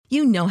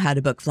You know how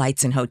to book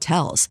flights and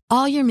hotels.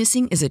 All you're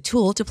missing is a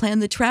tool to plan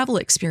the travel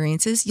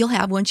experiences you'll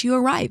have once you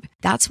arrive.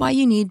 That's why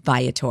you need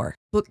Viator.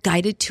 Book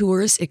guided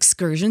tours,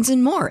 excursions,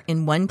 and more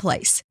in one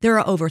place. There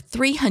are over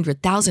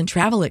 300,000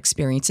 travel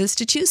experiences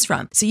to choose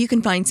from, so you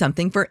can find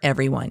something for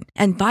everyone.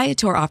 And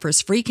Viator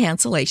offers free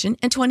cancellation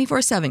and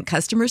 24/7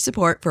 customer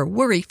support for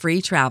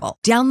worry-free travel.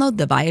 Download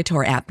the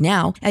Viator app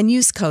now and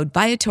use code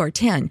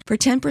Viator10 for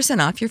 10%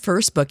 off your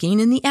first booking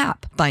in the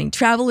app. Find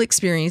travel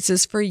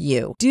experiences for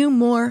you. Do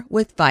more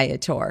with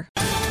Viator.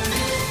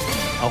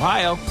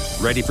 Ohio,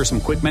 ready for some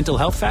quick mental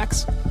health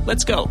facts?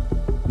 Let's go.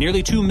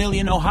 Nearly 2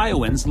 million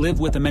Ohioans live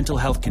with a mental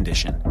health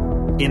condition.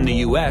 In the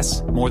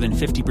U.S., more than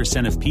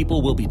 50% of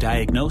people will be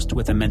diagnosed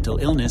with a mental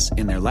illness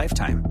in their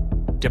lifetime.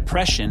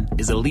 Depression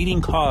is a leading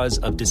cause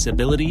of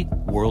disability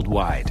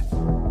worldwide.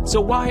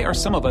 So why are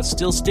some of us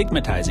still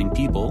stigmatizing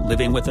people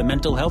living with a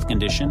mental health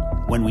condition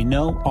when we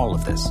know all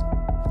of this?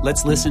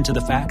 Let's listen to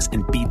the facts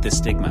and beat the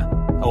stigma.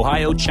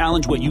 Ohio,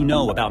 challenge what you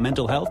know about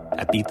mental health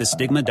at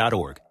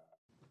beatthestigma.org.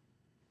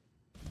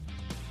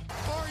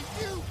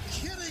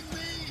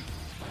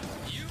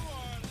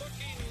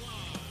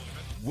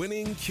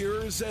 Winning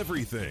cures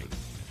everything.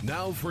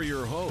 Now for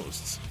your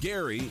hosts,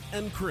 Gary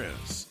and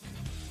Chris.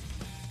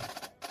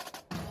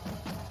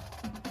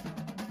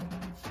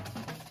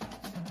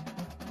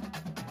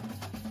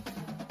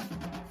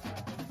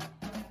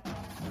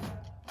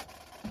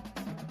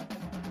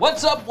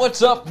 What's up?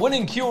 What's up?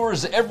 Winning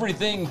cures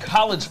everything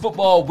college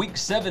football week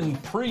 7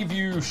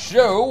 preview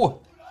show,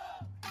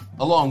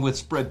 along with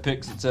spread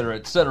picks, etc.,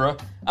 etc.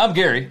 I'm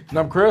Gary. And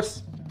I'm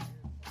Chris.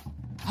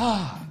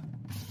 I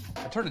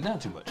turned it down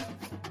too much.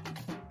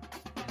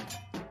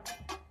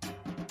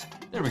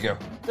 There we go.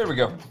 There we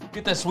go.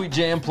 Get that sweet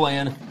jam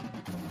playing.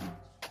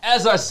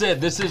 As I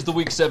said, this is the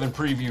Week 7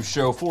 preview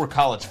show for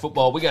college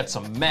football. We got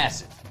some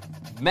massive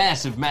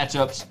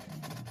matchups,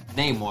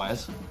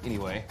 name-wise,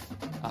 anyway.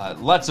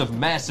 Lots of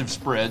massive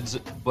spreads,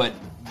 but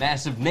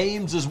massive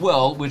names as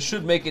well, which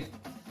should make it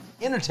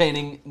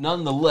entertaining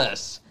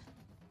nonetheless.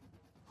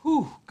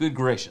 Whew, good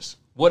gracious.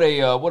 What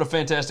a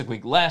fantastic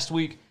week. Last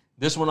week,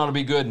 this one ought to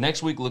be good.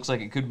 Next week looks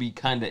like it could be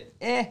kind of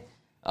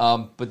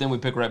but then we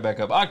pick right back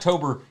up.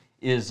 October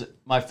is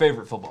my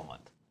favorite football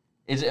month.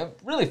 It's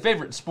really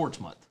favorite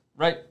sports month,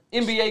 right?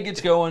 NBA gets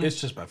going.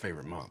 It's just my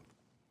favorite month.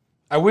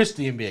 I wish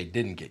the NBA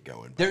didn't get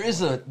going.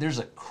 There's a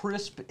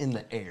crisp in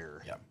the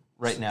air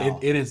right now.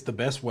 It is the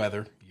best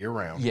weather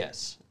year-round.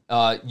 Yes.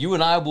 You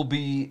and I will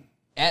be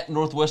at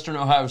Northwestern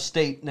Ohio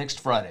State next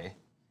Friday.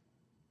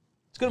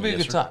 It's going to be a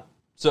good time.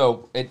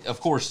 So,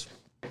 of course,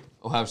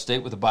 Ohio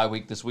State with a bye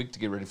week this week to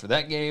get ready for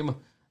that game.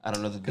 I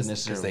don't know that they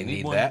necessarily they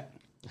need one. that.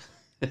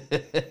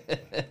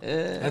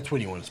 That's when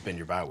you want to spend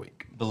your bye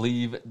week.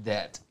 Believe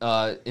that.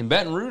 In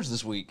Baton Rouge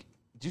this week,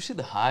 did you see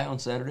the high on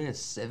Saturday is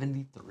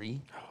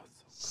 73?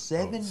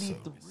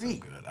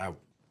 73.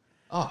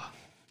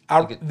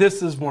 So good.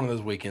 This is one of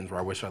those weekends where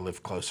I wish I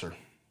lived closer.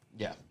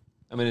 Yeah.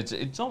 I mean,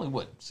 it's only,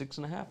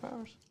 6.5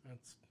 hours?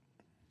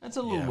 That's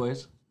a little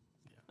ways.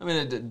 I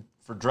mean,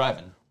 for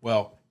driving.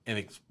 Well,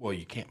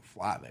 you can't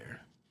fly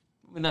there.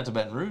 I mean, not to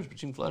Baton Rouge, but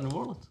you can fly to New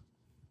Orleans.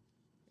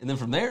 And then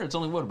from there, it's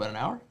only, about an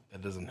hour?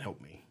 That doesn't help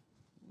me.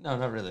 No,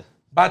 not really.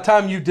 By the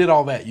time you did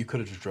all that, you could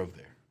have just drove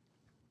there.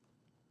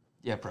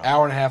 Yeah, probably.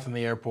 Hour and a half in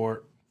the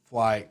airport,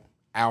 flight,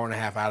 hour and a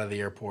half out of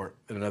the airport,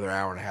 then another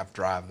hour and a half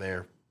drive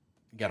there.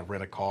 You got to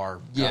rent a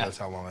car. God knows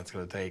how long that's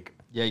going to take.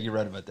 Yeah, you're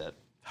right about that.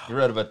 You're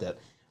right about that.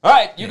 All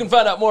right, you can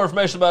find out more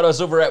information about us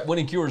over at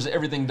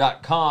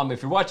winningcureseverything.com.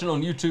 If you're watching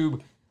on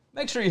YouTube,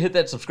 make sure you hit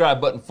that subscribe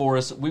button for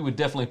us. We would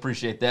definitely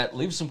appreciate that.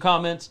 Leave some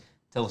comments.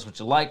 Tell us what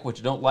you like, what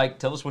you don't like.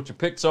 Tell us what your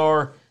picks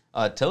are.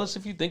 Tell us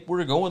if you think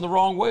we're going the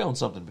wrong way on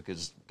something,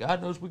 because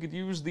God knows we could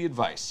use the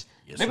advice.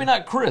 Yes, Maybe sir.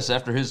 not Chris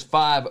after his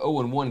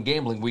 5-0-1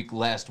 gambling week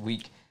last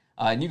week.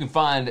 And you can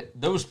find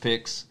those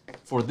picks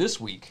for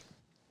this week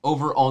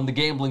over on the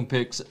Gambling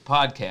Picks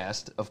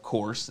podcast, of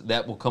course.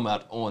 That will come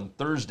out on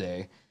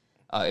Thursday.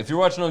 If you're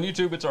watching on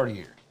YouTube, it's already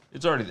here.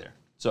 It's already there.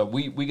 So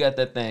we got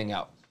that thing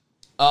out.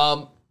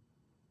 The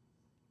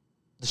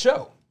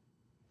show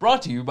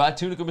brought to you by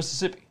Tunica,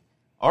 Mississippi.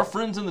 Our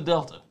friends in the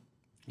Delta.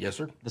 Yes,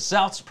 sir. The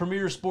South's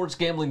premier sports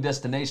gambling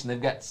destination.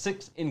 They've got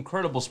 6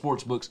 incredible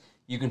sports books.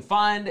 You can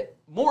find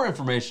more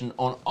information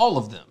on all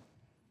of them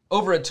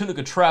over at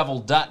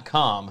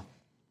tunicatravel.com.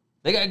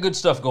 They got good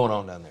stuff going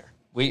on down there.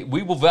 We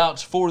will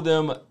vouch for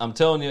them. I'm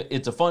telling you,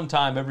 it's a fun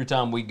time every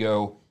time we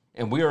go,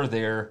 and we are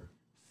there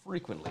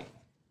frequently.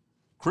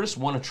 Chris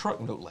won a truck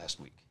note last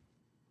week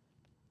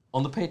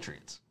on the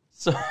Patriots.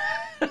 So,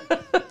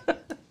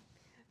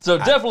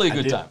 definitely a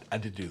good time. I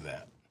did do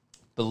that.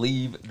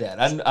 Believe that.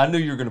 I knew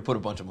you were going to put a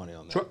bunch of money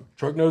on that.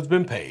 Truck note's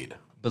been paid.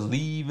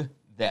 Believe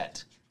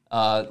that.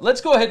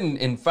 Let's go ahead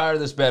and fire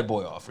this bad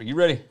boy off. Are you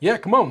ready? Yeah,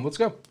 come on. Let's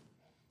go.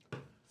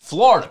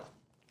 Florida.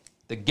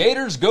 The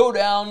Gators go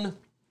down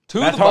to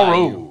the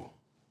Bayou.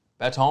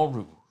 Baton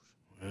Rouge.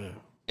 Yeah.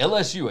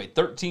 LSU, a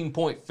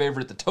 13-point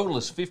favorite. The total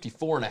is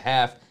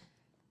 54.5.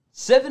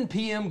 7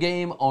 p.m.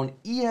 game on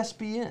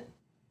ESPN.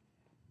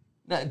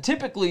 Now,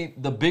 typically,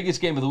 the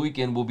biggest game of the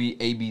weekend will be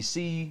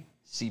ABC,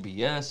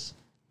 CBS.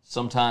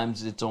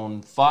 Sometimes it's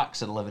on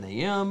Fox at 11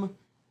 a.m.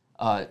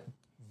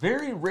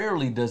 Very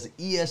rarely does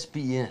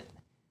ESPN,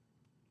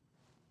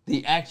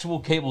 the actual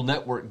cable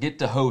network, get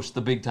to host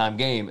the big-time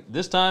game.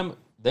 This time,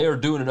 they are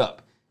doing it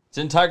up. It's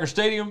in Tiger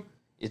Stadium.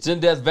 It's in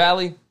Death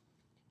Valley.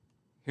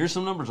 Here's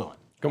some numbers on it.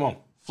 Come on.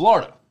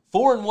 Florida,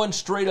 4-1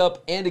 straight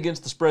up and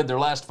against the spread. Their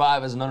last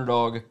 5 as an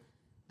underdog.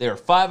 They are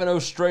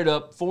 5-0 straight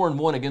up,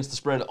 4-1 against the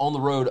spread on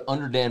the road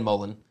under Dan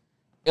Mullen.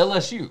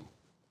 LSU,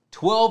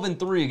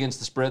 12-3 against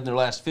the spread in their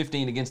last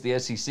 15 against the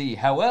SEC.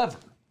 However,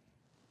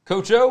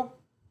 Coach O,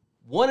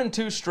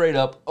 1-2 straight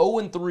up,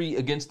 0-3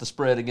 against the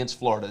spread against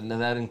Florida, and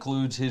that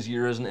includes his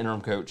year as an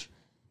interim coach.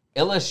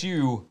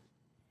 LSU,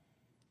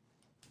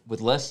 with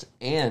Les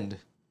and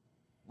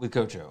with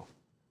Coach O,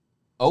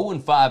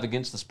 0-5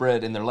 against the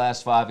spread in their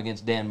last 5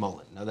 against Dan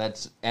Mullen. Now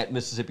that's at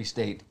Mississippi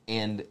State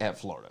and at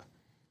Florida.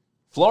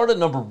 Florida,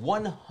 number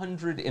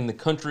 100 in the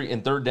country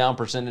in third down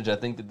percentage. I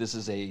think that this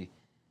is a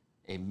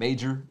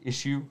major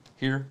issue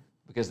here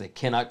because they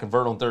cannot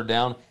convert on third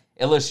down.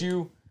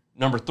 LSU,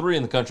 number 3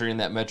 in the country in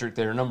that metric.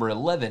 They're number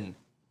 11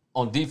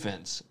 on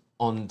defense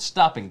on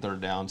stopping third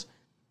downs.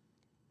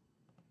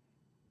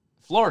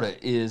 Florida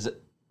is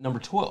number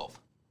 12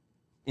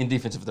 in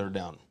defensive third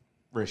down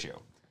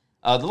ratio.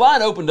 The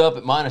line opened up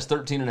at minus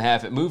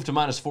 13.5. It moved to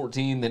minus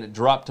 14. Then it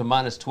dropped to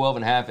minus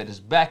 12.5. It is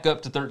back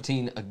up to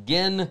 13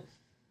 again.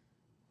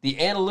 The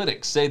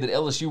analytics say that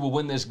LSU will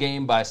win this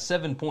game by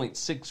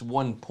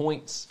 7.61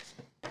 points.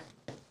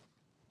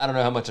 I don't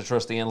know how much I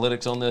trust the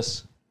analytics on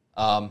this.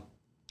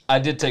 I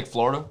did take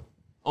Florida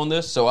on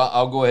this, so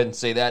I'll go ahead and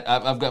say that.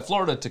 I've got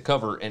Florida to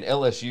cover and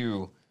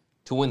LSU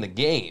to win the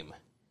game.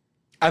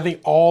 I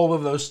think all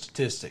of those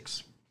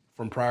statistics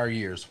from prior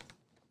years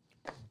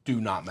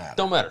do not matter.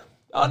 Don't matter.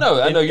 I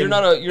know. You're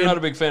not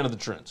a big fan of the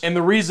trends. And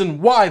the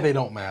reason why they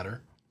don't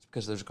matter is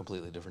because those are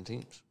completely different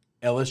teams.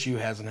 LSU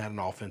hasn't had an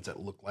offense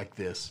that looked like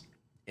this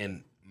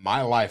in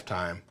my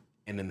lifetime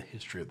and in the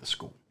history of the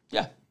school.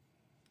 Yeah.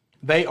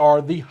 They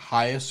are the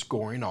highest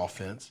scoring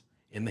offense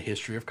in the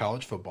history of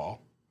college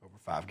football over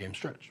a 5-game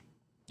stretch.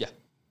 Yeah.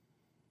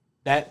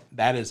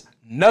 That is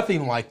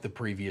nothing like the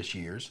previous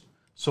years.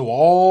 So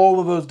all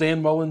of those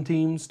Dan Mullen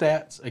team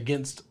stats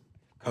against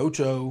Coach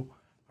O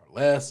or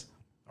Les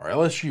or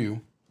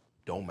LSU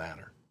don't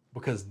matter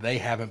because they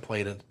haven't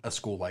played a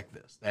school like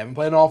this. They haven't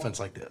played an offense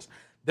like this.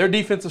 Their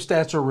defensive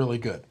stats are really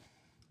good.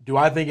 Do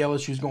I think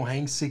LSU's going to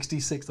hang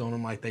 66 on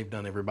them like they've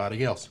done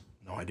everybody else?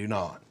 No, I do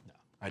not.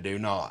 I do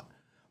not.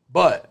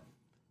 But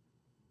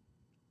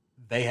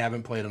they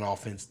haven't played an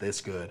offense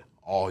this good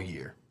all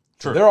year.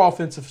 True.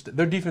 So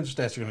their defensive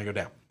stats are going to go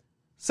down.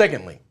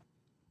 Secondly,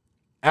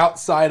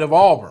 outside of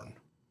Auburn,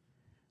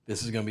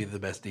 this is going to be the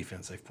best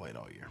defense they've played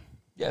all year.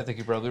 Yeah, I think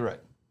you're probably right.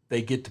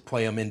 They get to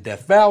play them in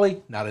Death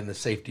Valley, not in the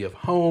safety of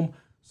home.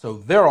 So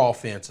their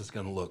offense is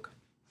going to look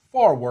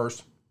far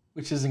worse,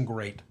 which isn't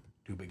great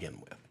to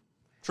begin with.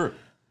 True.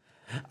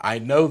 I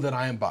know that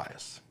I am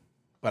biased,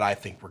 but I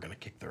think we're going to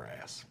kick their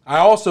ass. I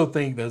also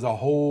think there's a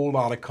whole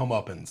lot of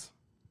comeuppance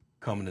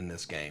coming in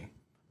this game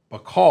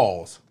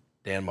because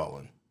Dan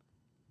Mullen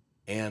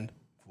and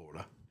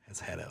Florida has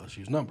had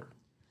LSU's number.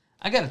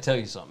 I got to tell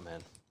you something,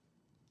 man.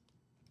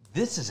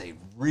 This is a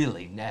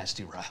really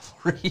nasty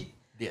rivalry.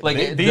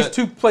 Yeah, these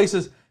two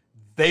places,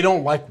 they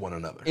don't like one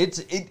another.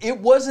 It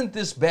wasn't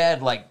this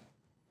bad like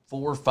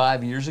 4 or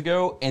 5 years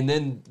ago, and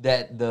then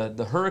that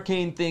the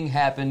hurricane thing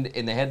happened,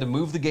 and they had to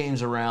move the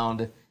games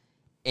around,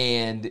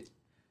 and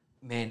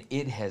man,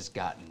 it has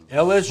gotten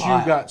LSU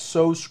vile. got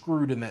so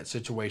screwed in that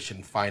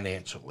situation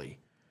financially,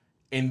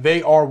 and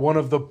they are one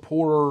of the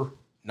poorer,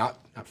 not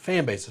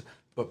fan bases,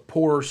 but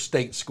poorer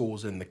state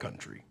schools in the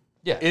country.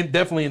 Yeah,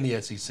 definitely in the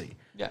SEC.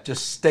 Yeah,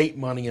 just state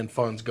money and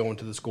funds going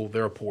to the school.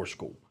 They're a poor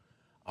school.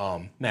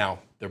 Now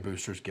their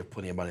boosters give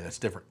plenty of money. That's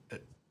different.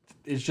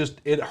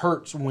 It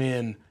hurts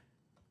when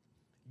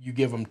you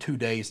give them 2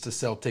 days to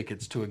sell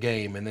tickets to a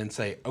game and then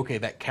say, okay,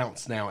 that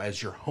counts now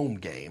as your home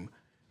game.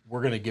 We're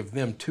going to give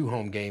them 2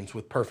 home games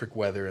with perfect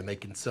weather and they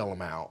can sell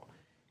them out.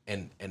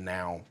 And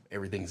now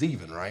everything's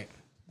even, right?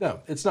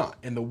 No, it's not.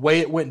 And the way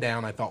it went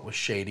down, I thought was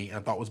shady. I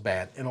thought was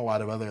bad. And a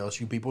lot of other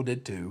LSU people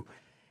did too.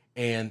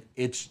 And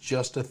it's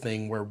just a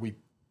thing where we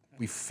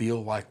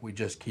feel like we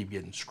just keep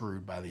getting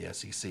screwed by the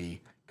SEC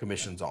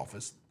Commission's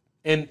office.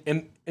 And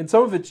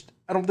some of it,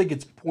 I don't think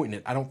it's pointing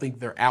it. I don't think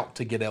they're out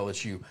to get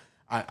LSU.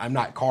 I'm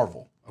not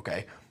Carvel,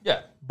 okay?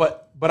 Yeah.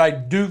 But I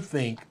do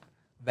think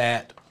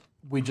that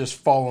we just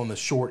fall on the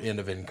short end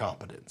of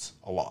incompetence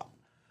a lot.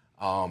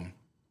 And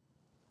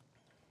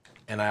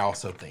I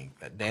also think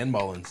that Dan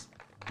Mullen's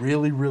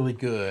really, really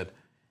good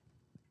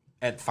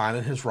at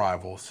finding his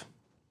rivals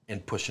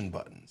and pushing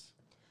buttons.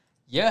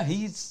 Yeah,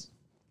 he's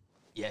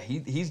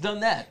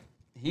done that.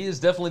 He has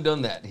definitely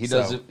done that. He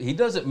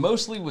does it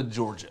mostly with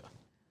Georgia.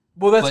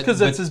 Well, that's because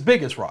that's his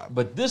biggest rival.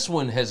 But this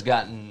one has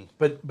gotten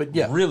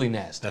yeah, really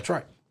nasty. That's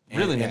right.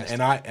 Really nasty.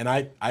 And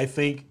I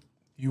think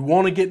you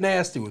want to get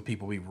nasty with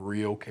people, be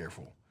real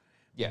careful.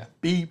 Yeah.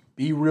 Be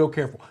real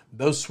careful.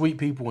 Those sweet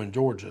people in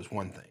Georgia is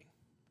one thing.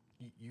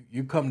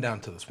 You come down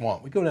to the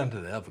swamp. We go down to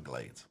the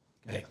Everglades.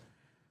 Okay.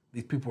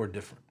 These people are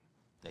different.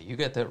 Yeah, you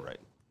got that right.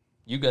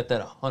 You got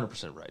that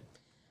 100% right.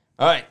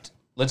 All right,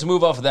 let's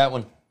move off of that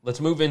one. Let's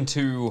move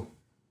into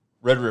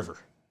Red River.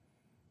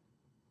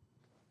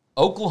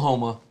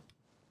 Oklahoma,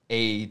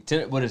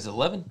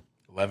 11?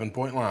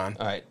 11-point line.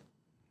 All right.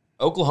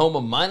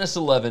 Oklahoma minus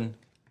 11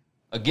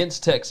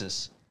 against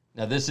Texas.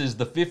 Now, this is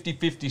the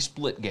 50-50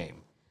 split game.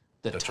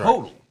 The That's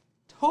total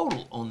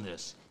right. on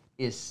this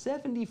is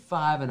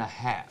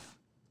 75.5.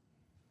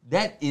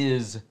 That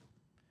is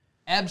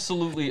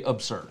absolutely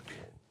absurd.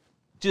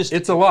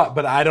 It's a lot,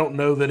 but I don't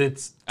know that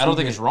it's. I don't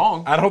think it's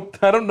wrong. I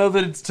don't know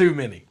that it's too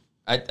many.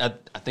 I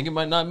think it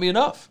might not be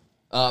enough.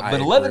 But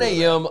agree 11 with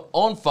a.m.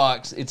 on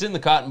Fox. It's in the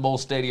Cotton Bowl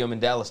Stadium in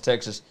Dallas,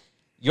 Texas.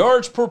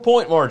 Yards per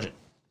point margin.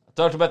 I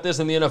talked about this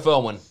in the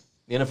NFL one.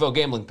 The NFL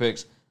gambling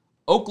picks.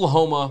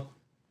 Oklahoma,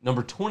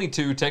 number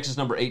 22. Texas,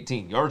 number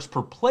 18. Yards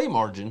per play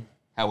margin,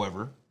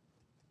 however.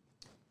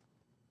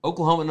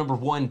 Oklahoma, number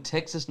 1.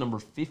 Texas, number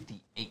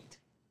 58.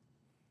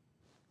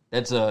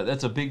 That's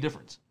a big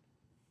difference.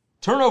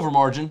 Turnover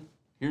margin.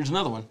 Here's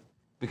another one.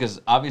 Because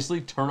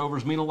obviously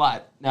turnovers mean a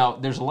lot. Now,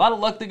 there's a lot of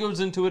luck that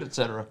goes into it,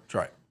 etc. That's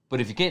right.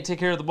 But if you can't take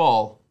care of the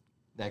ball,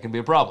 that can be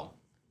a problem.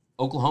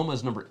 Oklahoma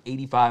is number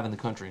 85 in the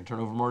country in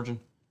turnover margin.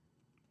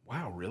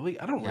 Wow, really?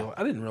 I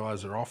didn't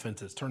realize their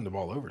offense has turned the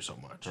ball over so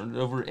much. Turned it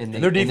over, and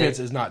their defense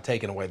is not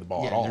taking away the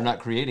ball at all. They're not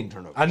creating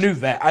turnovers. I knew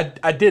that.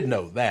 I did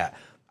know that.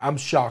 I'm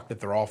shocked that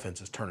their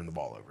offense is turning the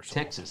ball over so much.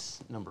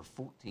 Texas, number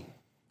 14.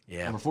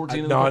 Yeah. Number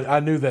 14 I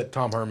knew that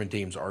Tom Herman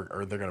teams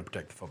are they're going to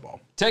protect the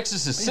football.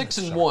 Texas is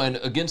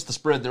 6-1 against the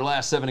spread. Their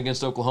last 7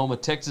 against Oklahoma.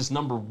 Texas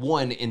number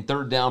 1 in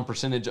third down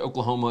percentage.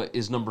 Oklahoma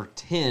is number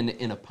 10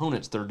 in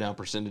opponents' third down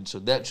percentage. So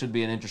that should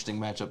be an interesting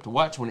matchup to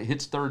watch when it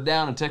hits third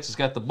down and Texas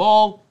got the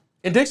ball.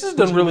 And Texas has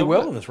done really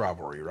well in this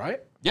rivalry,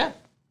 right? Yeah.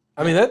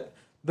 I mean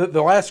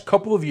the last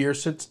couple of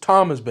years since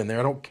Tom has been there.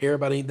 I don't care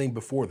about anything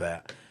before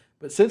that,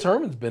 but since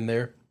Herman's been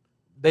there,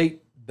 they've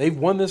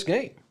won this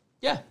game.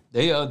 Yeah,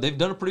 they've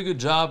done a pretty good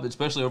job,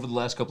 especially over the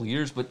last couple of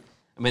years. But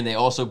I mean, they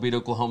also beat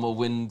Oklahoma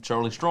when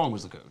Charlie Strong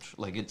was the coach.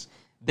 Like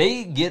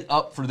they get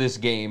up for this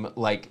game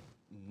like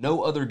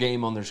no other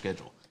game on their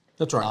schedule.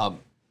 That's right.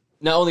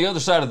 Now on the other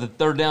side of the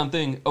third down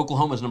thing,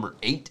 Oklahoma's number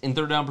 8 in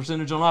third down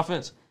percentage on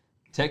offense.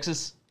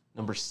 Texas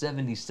number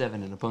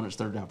 77 in opponents'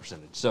 third down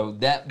percentage. So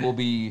that will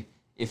be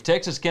if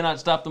Texas cannot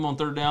stop them on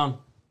third down,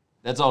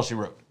 that's all she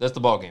wrote. That's the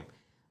ball game.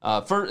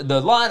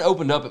 The line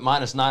opened up at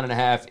minus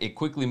 9.5. It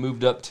quickly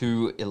moved up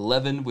to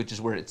 11, which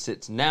is where it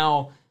sits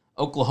now.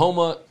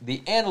 Oklahoma, the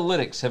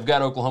analytics have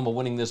got Oklahoma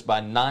winning this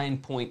by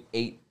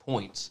 9.8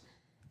 points.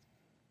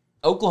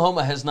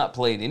 Oklahoma has not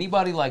played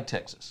anybody like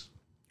Texas.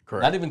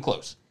 Correct. Not even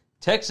close.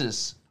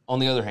 Texas, on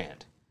the other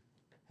hand,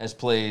 has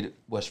played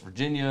West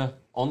Virginia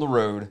on the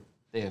road.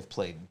 They have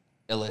played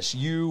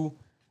LSU,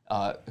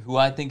 who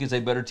I think is a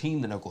better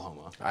team than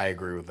Oklahoma. I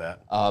agree with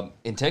that.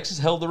 And Texas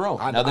held their own.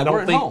 Now, they I don't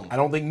weren't think home. I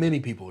don't think many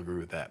people agree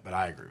with that, but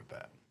I agree with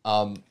that.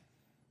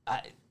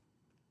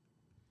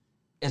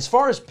 As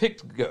far as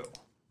picks go,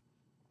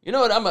 you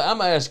know what? I'm going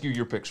to ask you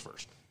your picks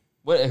first.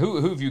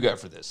 Who have you got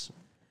for this?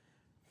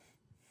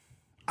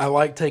 I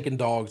like taking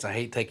dogs. I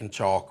hate taking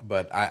chalk,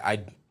 but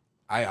I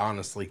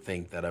honestly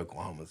think that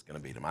Oklahoma's going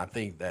to beat them. I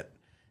think that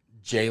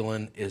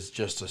Jalen is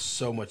just a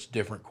so much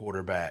different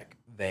quarterback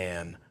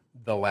than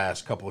the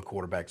last couple of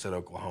quarterbacks at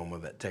Oklahoma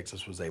that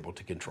Texas was able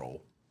to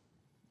control.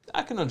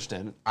 I can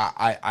understand it.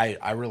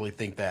 I really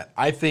think that.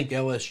 I think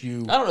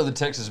LSU. I don't know that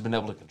Texas has been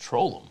able to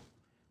control them.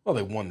 Well,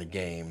 they won the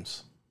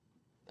games.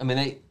 I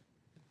mean,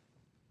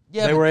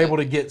 they were able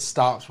to get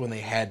stops when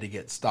they had to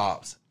get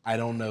stops. I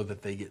don't know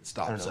that they get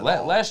stops at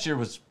all. Last year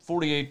was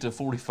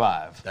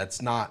 48-45. That's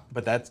not,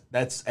 but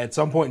that's at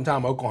some point in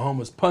time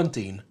Oklahoma's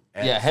punting.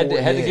 Had to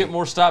get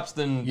more stops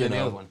than the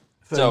other one.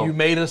 So you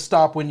made a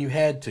stop when you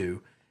had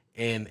to,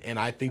 and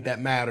I think that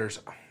matters.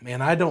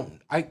 Man,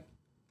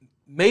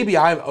 maybe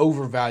I'm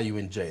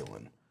overvaluing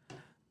Jalen,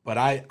 but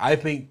I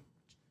think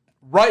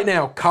right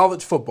now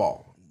college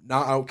football.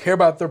 Now I don't care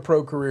about their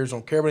pro careers. I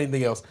don't care about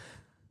anything else.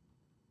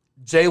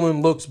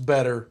 Jalen looks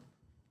better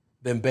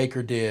than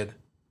Baker did,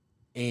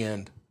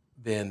 and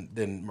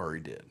than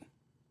Murray did.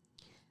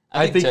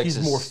 I think Texas,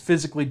 he's more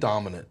physically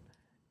dominant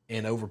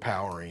and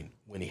overpowering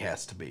when he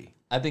has to be.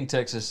 I think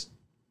Texas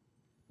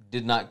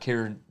did not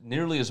care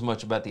nearly as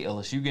much about the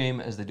LSU game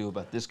as they do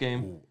about this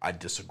game. Ooh, I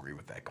disagree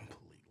with that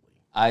completely.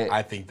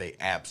 I think they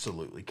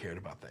absolutely cared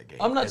about that game.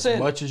 I'm not saying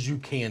as much as you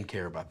can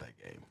care about that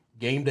game.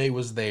 Game day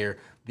was there.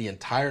 The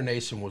entire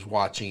nation was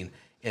watching,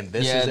 and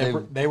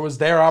there was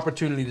their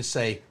opportunity to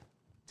say,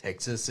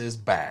 Texas is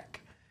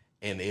back,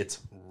 and it's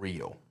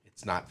real.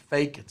 It's not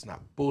fake. It's not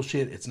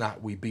bullshit. It's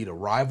not we beat a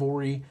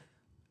rivalry.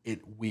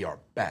 We are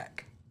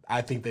back.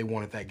 I think they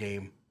wanted that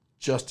game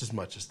just as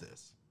much as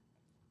this.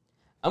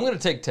 I'm going to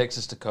take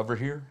Texas to cover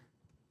here.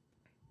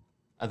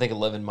 I think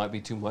 11 might be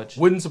too much.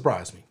 Wouldn't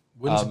surprise me.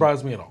 Wouldn't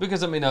surprise me at all.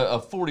 Because, I mean, a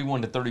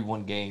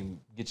 41-31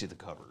 game gets you the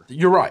cover.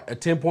 You're right. A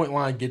 10-point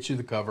line gets you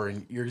the cover,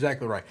 and you're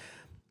exactly right.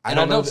 I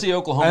don't see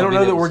Oklahoma. I don't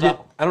know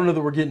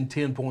that we're getting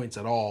 10 points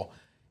at all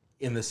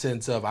in the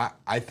sense of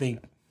I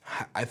think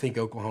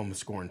Oklahoma's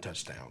scoring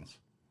touchdowns.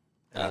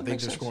 And I think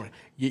makes they're sense. scoring.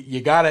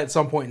 You got to, at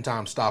some point in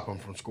time, stop them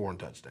from scoring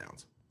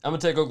touchdowns. I'm going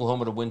to take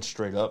Oklahoma to win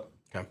straight up.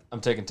 Okay.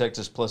 I'm taking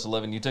Texas plus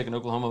 11. You taking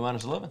Oklahoma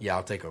minus 11? Yeah,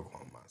 I'll take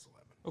Oklahoma minus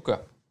 11.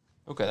 Okay.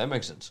 Okay, that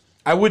makes sense.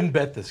 I wouldn't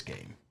bet this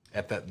game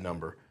at that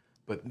number,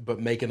 but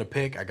making a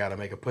pick, I got to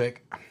make a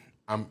pick.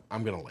 I'm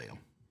going to lay them.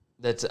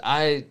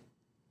 I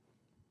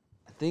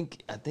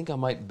think I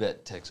might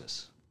bet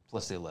Texas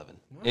plus the 11.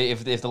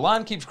 If the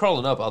line keeps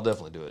crawling up, I'll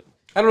definitely do it.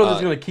 I don't know if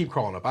it's going to keep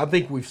crawling up. I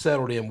think we've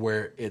settled in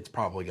where it's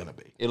probably going to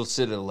be. It'll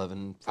sit at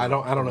 11. I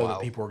don't know while.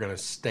 that people are going to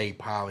stay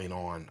piling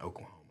on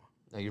Oklahoma.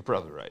 No, you're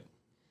probably right.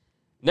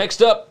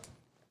 Next up,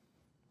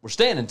 we're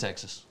staying in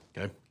Texas.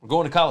 Okay. We're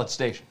going to College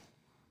Station.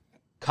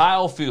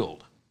 Kyle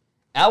Field.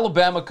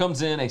 Alabama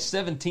comes in a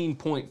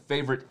 17-point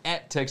favorite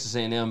at Texas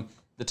A&M.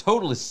 The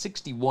total is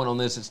 61 on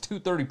this. It's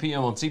 2:30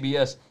 p.m. on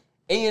CBS.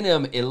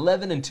 A&M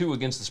 11-2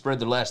 against the spread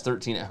their last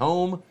 13 at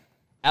home.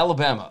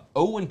 Alabama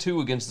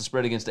 0-2 against the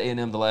spread against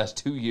A&M the last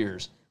 2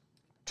 years.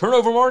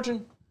 Turnover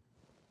margin?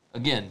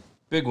 Again,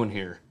 big one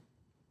here.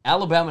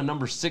 Alabama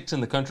number 6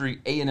 in the country,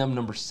 A&M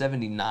number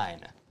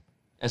 79.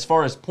 As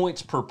far as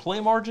points per play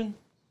margin,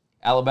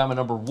 Alabama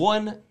number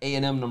 1,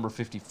 A&M number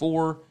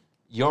 54.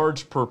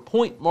 Yards per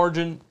point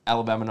margin,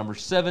 Alabama number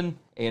 7,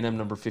 A&M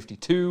number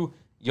 52.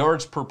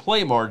 Yards per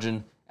play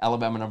margin,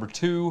 Alabama number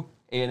 2,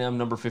 A&M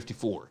number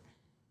 54.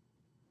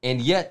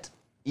 And yet,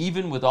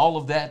 even with all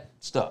of that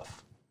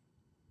stuff,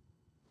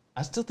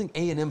 I still think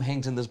A&M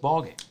hangs in this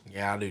ballgame.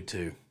 Yeah, I do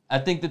too. I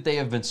think that they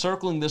have been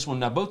circling this one.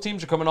 Now, both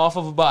teams are coming off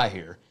of a bye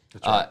here.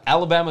 That's right.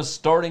 Alabama's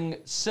starting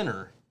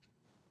center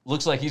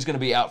looks like he's going to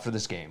be out for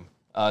this game.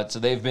 So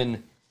they have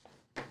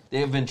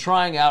been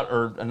trying out,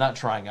 or not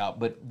trying out,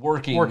 but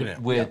working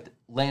with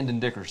Landon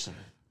Dickerson,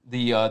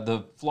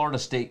 the Florida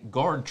State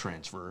guard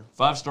transfer,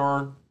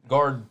 5-star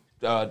guard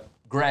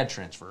grad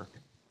transfer,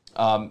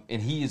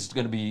 and he is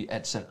going to be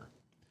at center.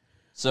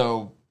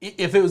 So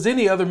if it was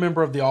any other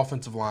member of the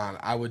offensive line,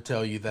 I would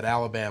tell you that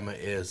Alabama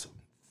is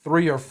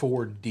 3 or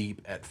 4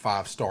 deep at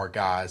 5-star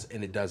guys,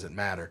 and it doesn't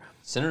matter.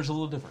 Center's a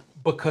little different.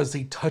 Because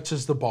he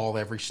touches the ball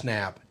every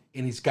snap,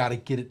 and he's got to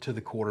get it to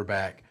the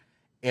quarterback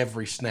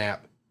every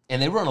snap.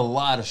 And they run a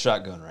lot of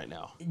shotgun right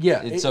now.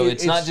 Yeah.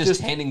 It's not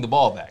just handing the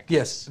ball back.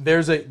 Yes,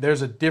 there's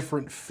a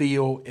different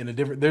feel and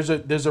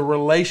there's a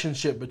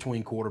relationship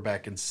between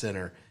quarterback and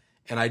center.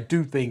 And I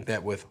do think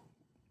that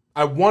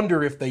I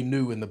wonder if they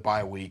knew in the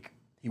bye week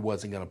he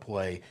wasn't going to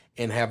play,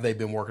 and have they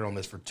been working on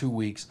this for 2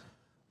 weeks?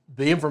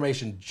 The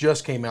information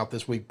just came out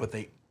this week, but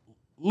they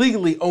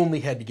legally only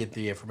had to get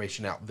the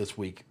information out this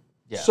week.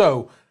 Yeah.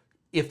 So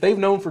if they've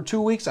known for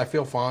 2 weeks, I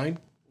feel fine.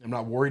 I'm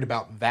not worried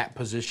about that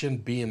position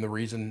being the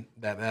reason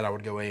that I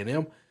would go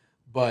A&M.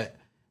 But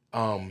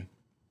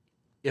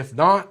if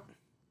not,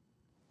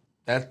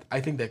 I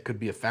think that could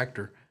be a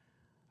factor.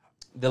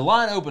 The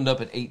line opened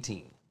up at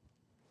 18,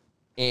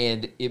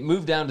 and it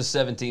moved down to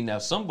 17. Now,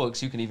 some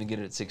books you can even get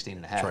it at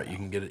 16.5. That's right. You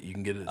can get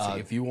it.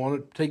 If you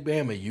want to take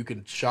Bama, you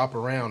can shop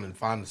around and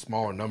find a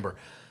smaller number.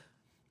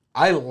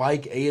 I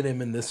like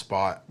A&M in this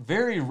spot.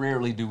 Very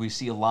rarely do we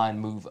see a line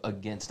move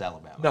against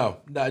Alabama. No,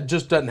 it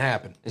just doesn't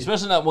happen.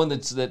 Especially not one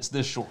that's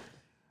this short.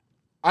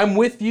 I'm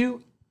with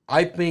you.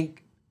 I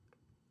think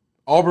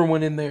Auburn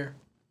went in there,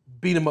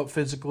 beat them up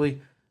physically.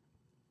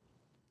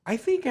 I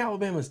think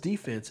Alabama's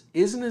defense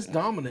isn't as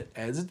dominant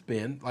as it's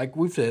been. Like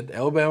we've said,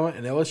 Alabama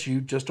and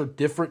LSU just are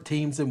different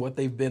teams than what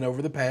they've been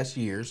over the past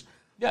years.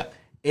 Yeah.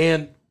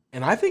 And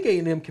I think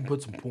A&M can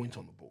put some points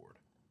on the board.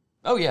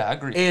 Oh, yeah, I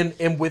agree.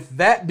 And with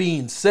that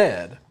being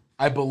said,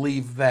 I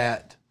believe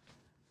that,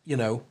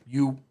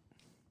 you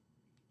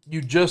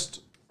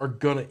just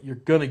you're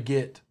gonna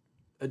get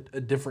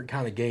a different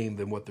kind of game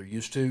than what they're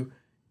used to.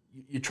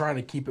 You're trying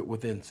to keep it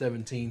within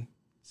 17,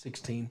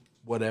 16,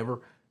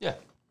 whatever. Yeah.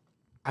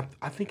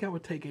 I think I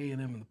would take A&M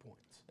in the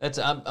points.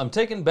 I'm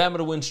taking Bama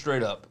to win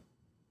straight up,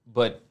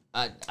 but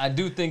I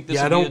do think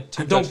this will be a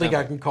two-touchdown. I don't think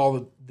I can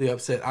call the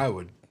upset. I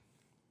would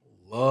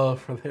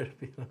love for there to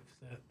be an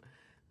upset.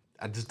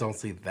 I just don't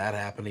see that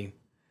happening.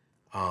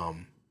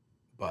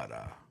 But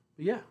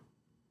yeah.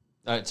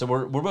 All right, so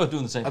we're both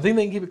doing the same. I think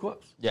they can keep it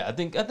close. Yeah, I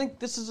think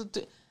this is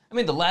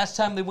the last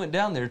time they went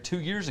down there 2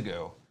 years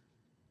ago,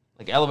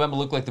 like Alabama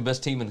looked like the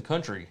best team in the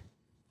country,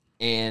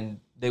 and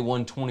they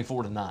won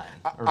 24-9.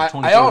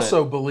 I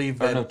also believe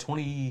that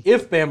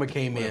if Bama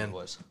came in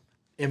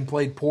and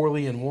played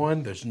poorly and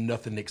won, there's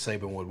nothing Nick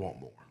Saban would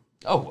want more.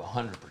 Oh,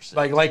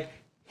 100%. Like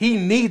he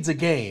needs a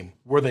game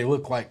where they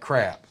look like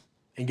crap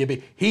and get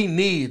beat. He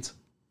needs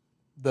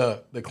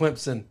the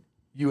Clemson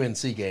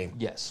UNC game.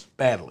 Yes.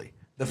 Badly.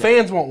 The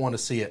fans won't want to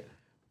see it,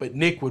 but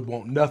Nick would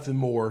want nothing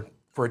more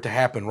for it to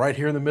happen right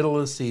here in the middle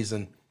of the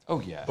season. Oh,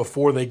 yeah.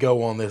 Before they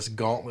go on this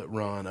gauntlet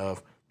run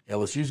of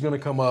LSU's going to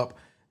come up,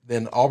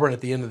 then Auburn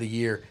at the end of the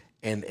year,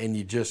 and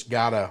you just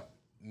got to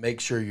make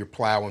sure you're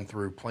plowing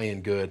through,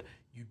 playing good.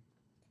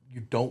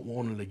 You don't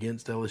want it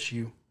against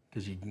LSU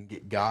because you can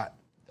get got,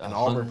 and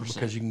Auburn 100%.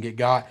 because you can get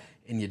got,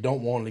 and you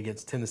don't want it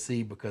against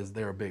Tennessee because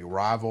they're a big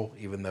rival,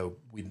 even though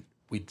we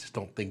just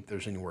don't think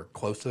there's anywhere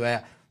close to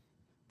that.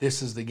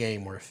 This is the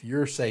game where if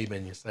you're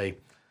Saban, you say,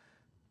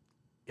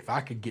 if I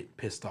could get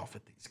pissed off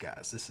at these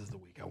guys, this is the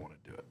week I want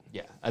to do it.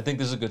 Yeah, I think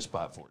this is a good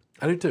spot for it.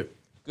 I do too.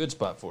 Good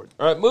spot for it.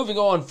 All right, moving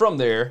on from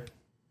there,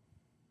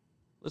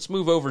 let's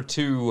move over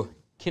to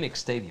Kinnick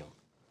Stadium.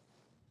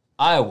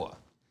 Iowa,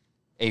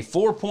 a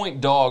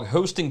 4-point dog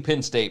hosting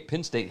Penn State.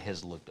 Penn State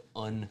has looked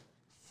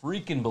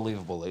unfreaking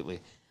believable lately.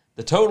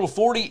 The total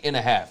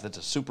 40.5. That's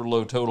a super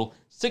low total.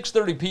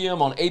 6:30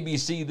 p.m. on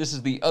ABC. This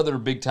is the other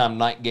big-time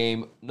night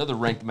game, another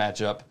ranked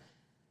matchup.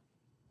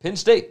 Penn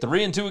State,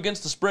 3-2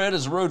 against the spread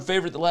as a road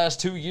favorite the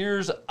last 2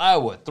 years.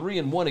 Iowa,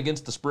 3-1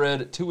 against the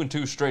spread,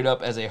 2-2 straight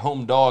up as a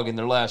home dog in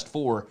their last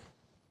 4.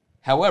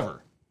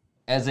 However,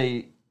 as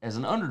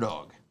an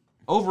underdog,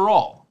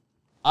 overall,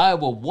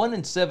 Iowa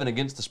 1-7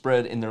 against the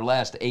spread in their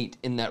last 8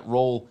 in that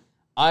role.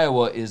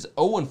 Iowa is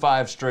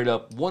 0-5 straight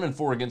up,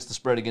 1-4 against the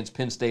spread against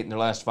Penn State in their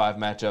last 5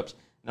 matchups.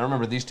 Now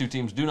remember, these two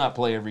teams do not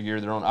play every year.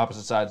 They're on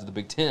opposite sides of the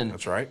Big Ten.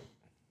 That's right.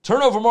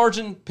 Turnover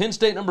margin, Penn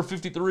State number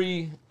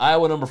 53,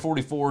 Iowa number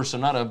 44, so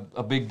not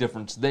a big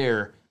difference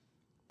there.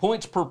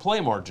 Points per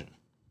play margin,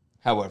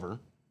 however,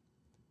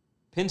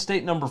 Penn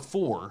State number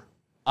 4,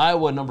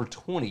 Iowa number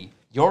 20.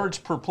 Yards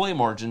per play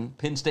margin,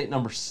 Penn State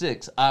number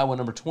 6, Iowa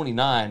number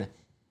 29.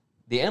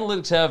 The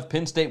analytics have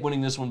Penn State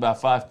winning this one by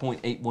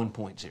 5.81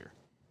 points here.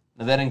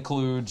 Now that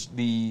includes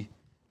the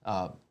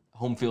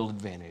home field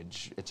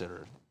advantage,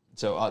 etc.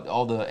 So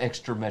all the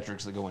extra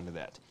metrics that go into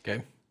that.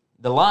 Okay.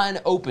 The line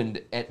opened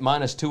at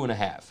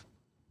 -2.5.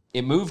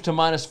 It moved to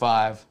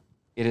 -5.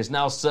 It is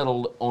now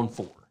settled on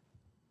 4.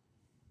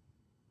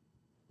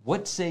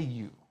 What say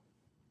you?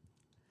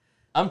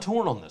 I'm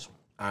torn on this one.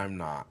 I'm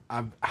not.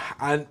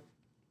 I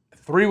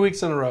 3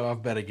 weeks in a row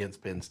I've bet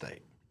against Penn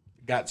State.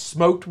 Got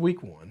smoked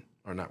week 1,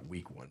 or not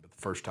week 1, but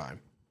the first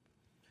time.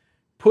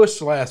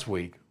 Pushed last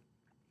week.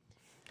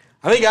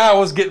 I think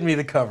Iowa's getting me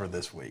the cover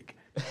this week.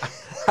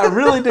 I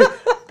really do.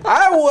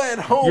 Iowa at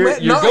home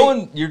at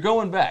night. You're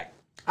going back.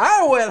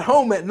 Iowa at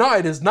home at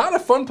night is not a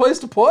fun place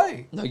to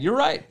play. No, you're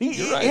right.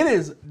 You're right. It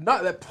is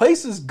not. That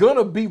place is going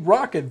to be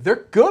rocking.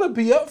 They're going to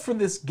be up for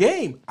this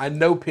game. I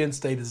know Penn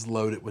State is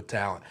loaded with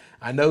talent.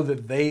 I know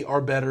that they are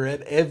better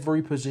at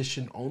every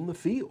position on the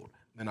field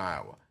than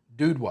Iowa,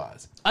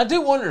 dude-wise. I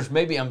do wonder if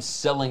maybe I'm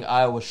selling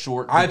Iowa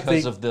short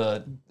because of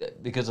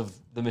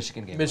the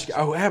Michigan game.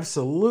 Oh,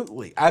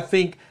 absolutely. I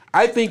think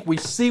we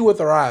see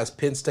with our eyes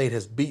Penn State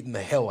has beaten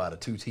the hell out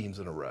of 2 teams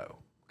in a row.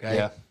 Okay?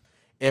 Yeah.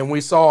 And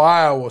we saw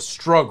Iowa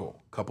struggle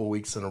a couple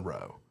weeks in a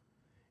row.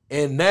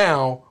 And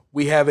now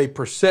we have a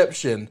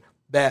perception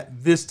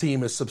that this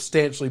team is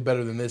substantially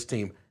better than this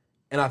team.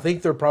 And I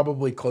think they're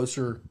probably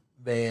closer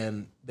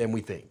than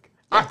we think.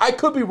 I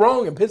could be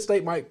wrong, and Penn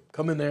State might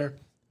come in there,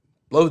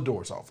 blow the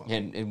doors off of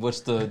them. And what's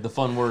the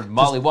fun word?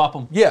 Mollywop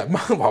them? Yeah,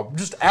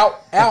 just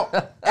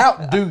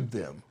outdo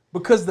them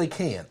because they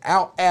can.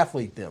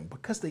 Out-athlete them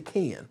because they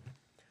can.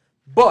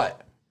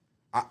 But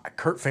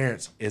Kirk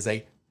Ferentz is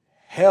a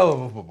hell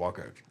of a football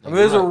coach. I mean,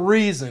 there's a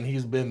reason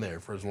he's been there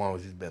for as long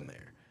as he's been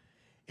there.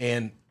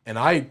 And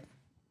I,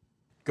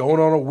 going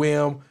on a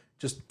whim,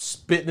 just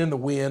spitting in the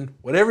wind,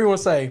 whatever you want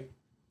to say,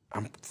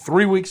 I'm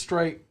 3 weeks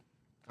straight.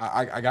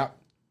 I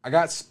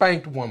got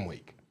spanked 1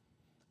 week.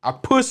 I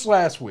pushed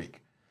last week.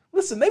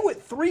 Listen, they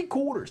went 3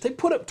 quarters. They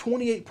put up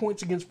 28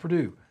 points against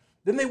Purdue.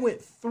 Then they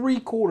went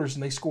 3 quarters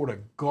and they scored a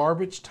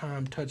garbage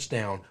time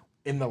touchdown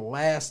in the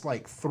last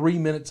 3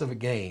 minutes of a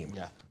game.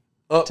 Yeah.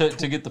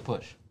 To get the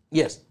push.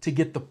 Yes, to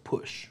get the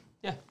push.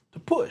 Yeah. To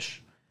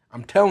push.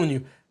 I'm telling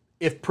you,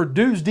 if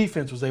Purdue's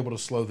defense was able to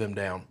slow them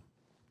down,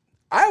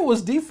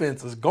 Iowa's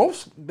defense is going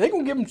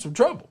to give them some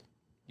trouble.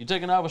 You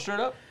taking Iowa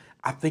straight up?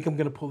 I think I'm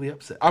going to pull the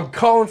upset. I'm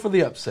calling for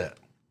the upset.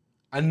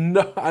 I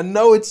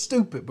know it's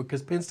stupid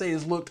because Penn State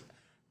has looked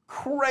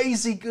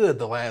crazy good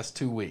the last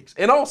 2 weeks.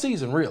 And all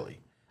season, really.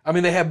 I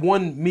mean, they had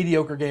 1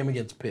 mediocre game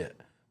against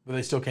Pitt, but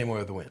they still came away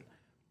with the win.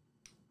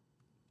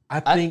 I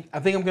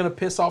think I'm going to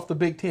piss off the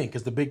Big Ten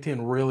because the Big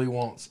Ten really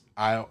wants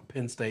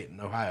Penn State and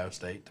Ohio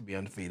State to be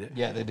undefeated.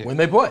 Yeah, they do. When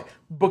they play.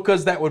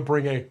 Because that would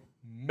bring a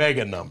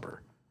mega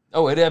number.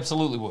 Oh, it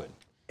absolutely would.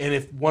 And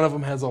if one of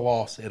them has a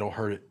loss, it'll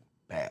hurt it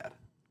bad.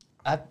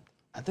 I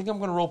think I'm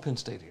going to roll Penn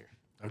State here.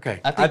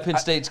 Okay. I think Penn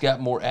State's got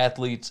more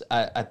athletes.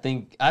 I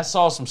think I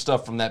saw some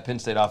stuff from that Penn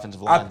State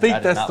offensive line I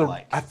think that I did not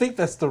like. I think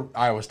that's the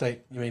Iowa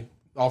State, you mean,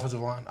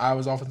 offensive line?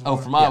 Iowa's offensive line?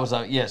 Oh, from Iowa's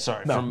offensive line. Yeah,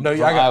 sorry. From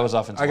Iowa's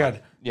offensive line. I got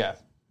it. Yeah.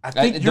 I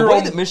think the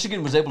way that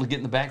Michigan was able to get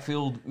in the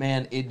backfield,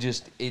 man,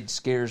 it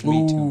scares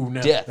me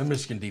to death. The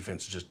Michigan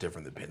defense is just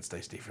different than Penn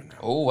State's defense now.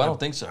 Oh, I don't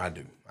think so. I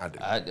do.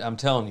 I'm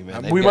telling you,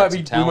 man. We might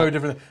be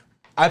different.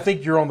 I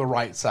think you're on the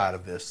right side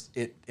of this.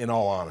 In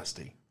all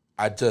honesty,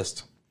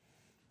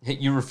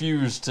 you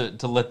refuse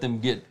to let them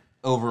get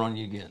over on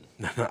you again.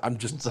 I'm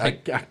just. I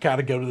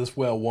gotta go to this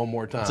well one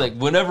more time. It's like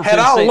whenever had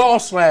I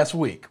lost last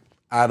week,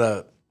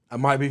 I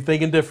might be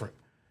thinking different.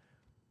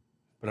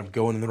 But I'm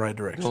going in the right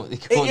direction.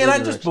 And I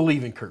just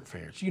believe in Kirk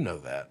Ferentz. You know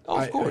that. Oh,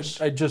 of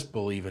course. I just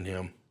believe in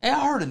him. And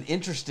I heard an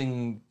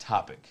interesting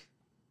topic.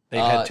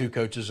 They've had 2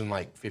 coaches in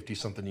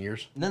 50-something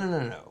years.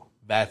 No.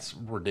 That's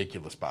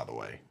ridiculous, by the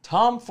way.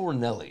 Tom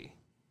Fornelli.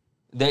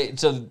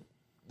 So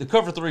the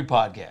Cover 3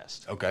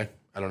 podcast. Okay.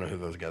 I don't know who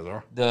those guys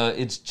are.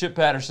 It's Chip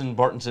Patterson,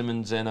 Barton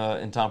Simmons, and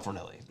Tom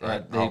Fornelli.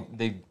 Right.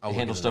 They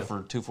handle stuff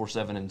for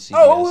 247 and CBS.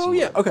 Oh,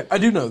 yeah. Okay, I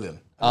do know them.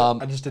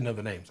 I just didn't know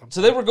the names.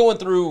 So they were going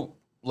through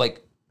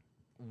like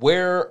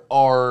where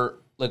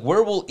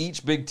will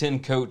each Big Ten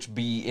coach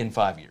be in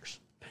 5 years?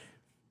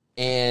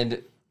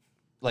 And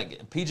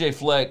like PJ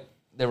Fleck,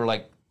 they were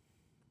like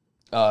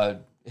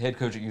head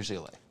coach at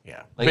UCLA.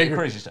 Yeah, like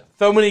crazy stuff.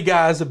 So many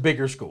guys at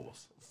bigger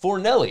schools.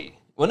 Fornelli,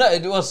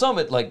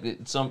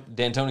 some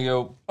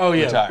D'Antonio. Oh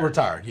yeah,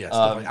 retired. Yes,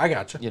 I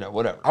got you.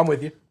 Whatever. I'm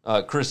with you.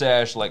 Chris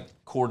Ash, like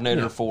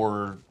coordinator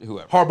for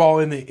whoever.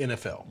 Harbaugh in the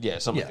NFL. Yeah,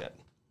 something like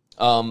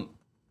that.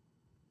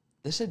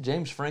 They said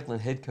James Franklin,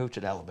 head coach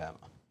at Alabama.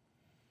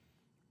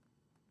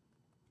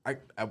 I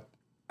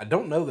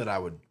don't know that I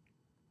would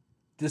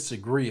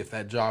disagree if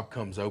that job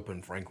comes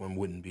open. Franklin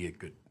wouldn't be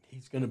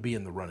he's going to be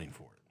in the running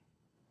for it.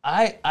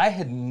 I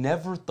had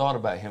never thought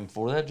about him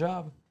for that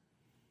job.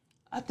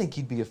 I think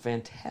he'd be a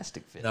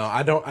fantastic fit. No,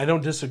 I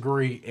don't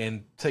disagree.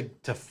 And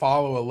to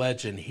follow a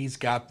legend, he's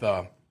got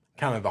the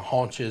kind of the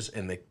haunches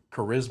and the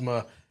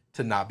charisma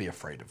to not be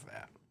afraid of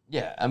that.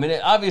 Yeah, I mean,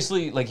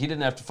 obviously, like he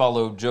didn't have to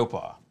follow Joe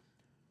Pa,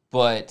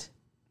 but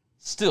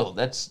still,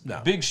 that's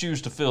big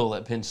shoes to fill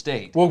at Penn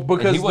State. Well,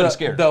 because he wasn't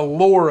scared. The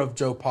lore of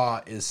Joe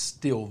Pa is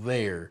still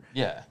there.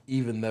 Yeah.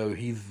 Even though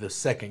he's the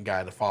second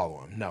guy to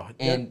follow him. No,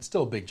 it's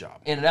still a big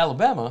job. And at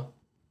Alabama,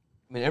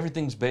 I mean,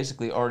 everything's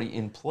basically already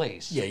in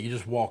place. Yeah, you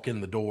just walk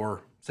in the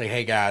door, say,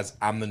 hey, guys,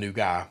 I'm the new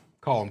guy,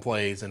 calling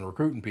plays and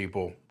recruiting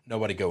people.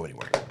 Nobody go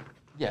anywhere.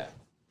 Yeah.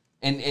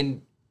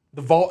 And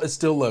the vault is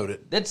still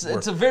loaded. It's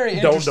a very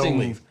interesting. Don't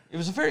leave. It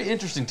was a very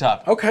interesting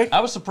topic. Okay. I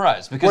was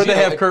surprised because where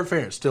they have Kurt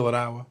Ferentz still at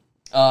Iowa.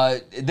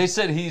 They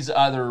said he's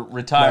either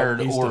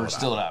retired or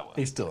still at Iowa.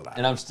 He's still at Iowa,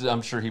 and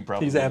I'm sure he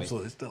probably he's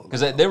absolutely still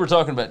because they were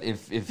talking about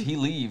if he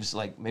leaves,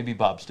 like maybe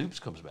Bob Stoops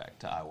comes back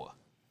to Iowa.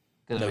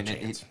 No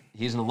chance.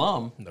 He's an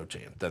alum. No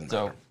chance. Doesn't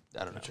so matter.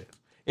 I don't know. Chance.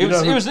 It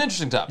was an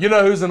interesting topic. You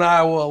know who's an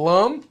Iowa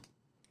alum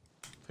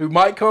who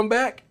might come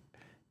back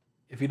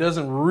if he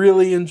doesn't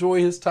really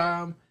enjoy his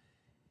time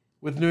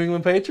with New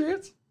England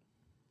Patriots?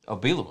 Oh,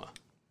 Bielema,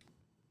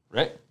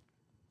 right?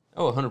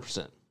 Oh,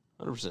 100%.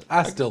 100%.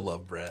 I still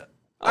love Brett.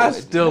 I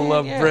still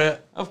love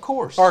Brett. Of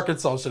course.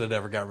 Arkansas should have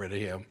never got rid of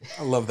him.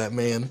 I love that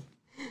man.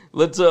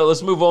 Let's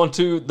move on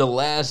to the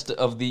last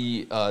of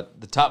the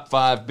top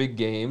 5 big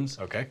games.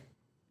 Okay.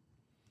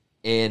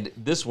 And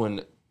this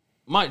one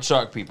might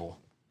shock people.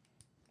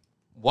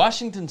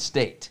 Washington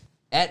State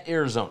at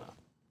Arizona.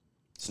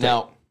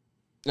 At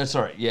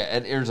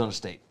Arizona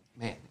State.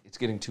 Man, it's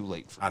getting too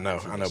late for I know,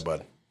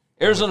 bud.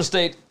 Arizona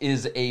State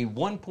is a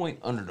 1-point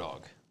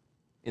underdog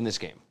in this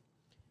game.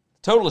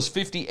 Total is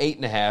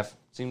 58.5.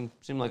 Seemed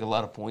like a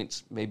lot of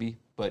points, maybe,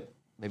 but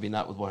maybe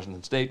not with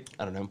Washington State.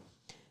 I don't know.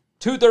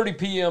 2:30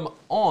 p.m.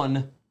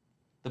 on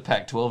the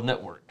Pac-12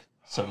 network.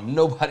 So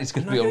nobody's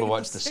going to be able to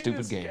watch the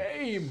stupid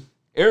game.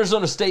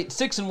 Arizona State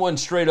 6-1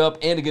 straight up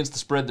and against the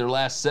spread their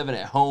last 7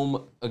 at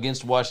home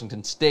against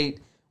Washington State.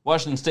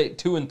 Washington State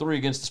 2-3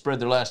 against the spread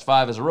their last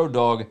 5 as a road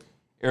dog.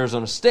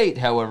 Arizona State,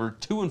 however,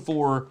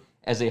 2-4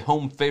 as a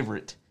home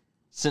favorite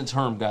since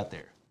Herm got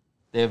there.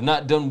 They have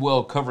not done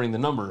well covering the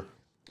number.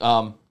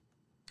 And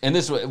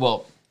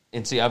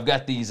I've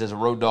got these as a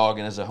road dog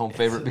and as a home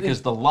favorite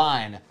because the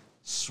line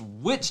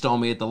switched on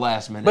me at the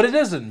last minute. But it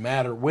doesn't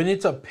matter when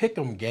it's a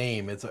pick'em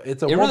game. It's a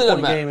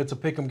 1-point game. It's a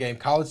pick'em game.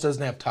 College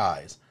doesn't have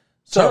ties.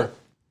 So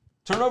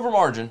turnover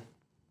margin.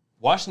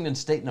 Washington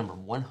State number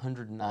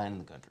 109 in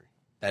the country.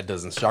 That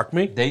doesn't shock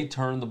me. They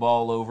turn the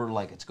ball over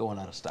like it's going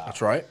out of style.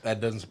 That's right. That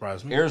doesn't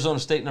surprise me. Arizona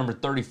State number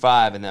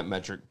 35 in that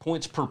metric.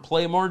 Points per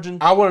play margin.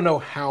 I want to know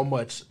how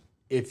much,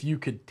 if you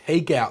could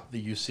take out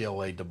the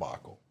UCLA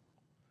debacle,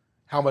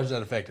 how much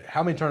that affected.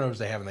 How many turnovers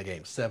they have in that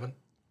game? 7?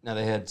 Now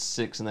they had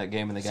 6 in that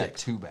game and they got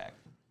 2 back.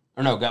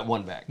 Or no, got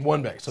 1 back.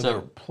 1 back. So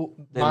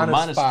they were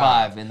minus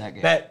 5 in that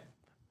game.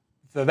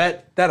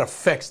 That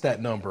affects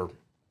that number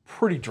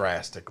pretty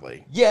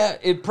drastically. Yeah,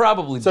 it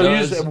probably does. So you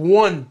just have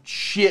one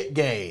shit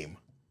game,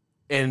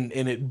 and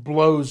it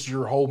blows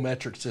your whole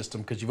metric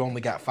system because you've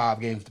only got 5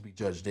 games to be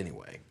judged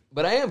anyway.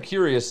 But I am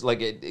curious,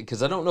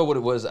 because I don't know what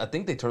it was. I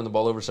think they turned the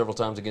ball over several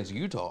times against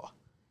Utah.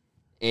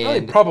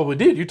 And they probably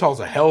did. Utah's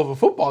a hell of a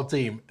football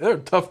team. They're a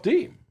tough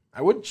team.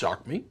 That wouldn't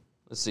shock me.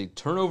 Let's see,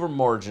 turnover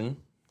margin.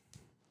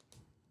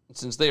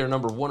 Since they are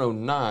number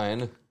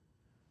 109.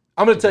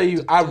 I'm going to tell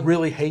you, I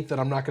really hate that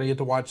I'm not going to get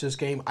to watch this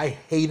game. I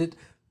hate it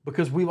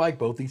because we like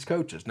both these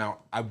coaches. Now,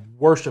 I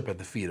worship at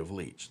the feet of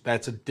Leach.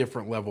 That's a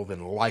different level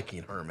than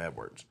liking Herm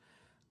Edwards.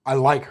 I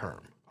like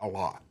Herm a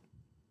lot.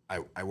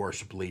 I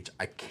worship Leach.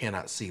 I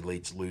cannot see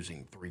Leach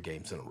losing 3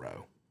 games in a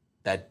row.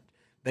 That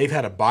they've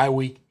had a bye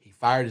week. He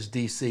fired his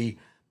DC.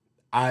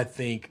 I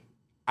think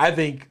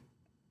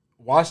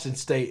Washington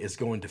State is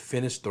going to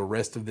finish the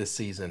rest of this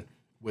season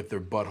with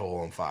their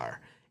butthole on fire.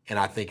 And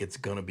I think it's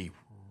going to be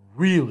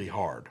really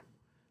hard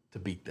to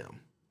beat them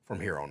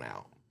from here on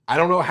out. I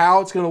don't know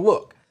how it's going to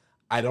look.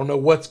 I don't know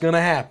what's going to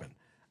happen.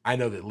 I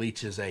know that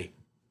Leach is a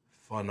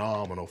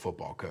phenomenal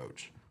football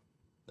coach.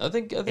 I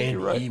think you're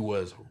right. He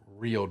was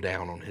real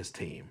down on his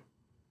team.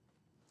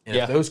 And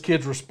if those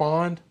kids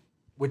respond,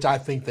 which I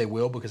think they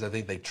will because I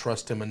think they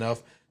trust him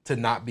enough to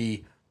not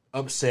be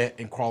upset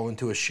and crawl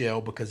into a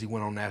shell because he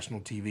went on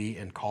national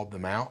TV and called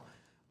them out.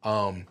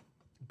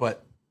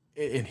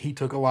 And he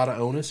took a lot of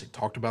onus. He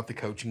talked about the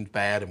coaching's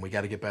bad and we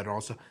got to get better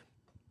also.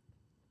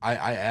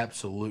 I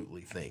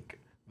absolutely think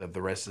that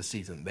the rest of the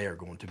season they are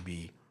going to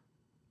be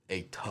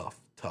a tough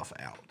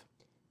out.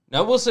 Now,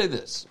 I will say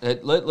this.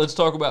 Let's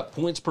talk about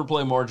points per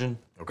play margin.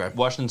 Okay.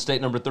 Washington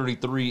State number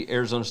 33,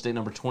 Arizona State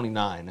number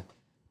 29.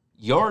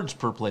 Yards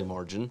per play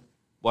margin,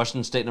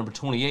 Washington State number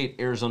 28,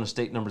 Arizona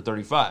State number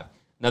 35.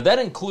 Now, that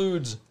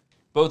includes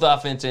both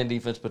offense and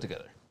defense put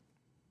together.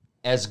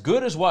 As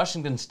good as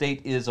Washington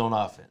State is on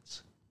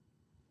offense,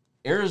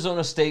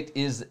 Arizona State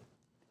is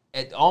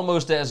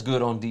almost as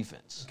good on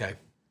defense. Okay.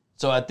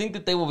 So I think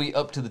that they will be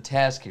up to the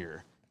task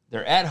here.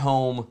 They're at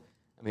home.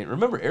 I mean,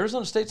 remember,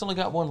 Arizona State's only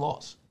got one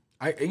loss.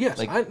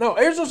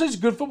 Arizona State's a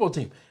good football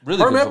team. Really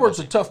Herm good Edwards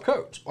is football a tough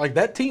coach. Like,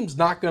 that team's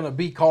not going to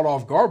be caught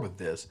off guard with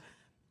this.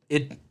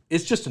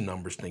 It's just a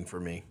numbers thing for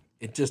me.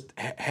 It just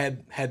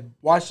had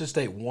Washington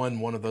State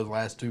won one of those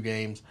last two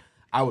games,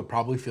 I would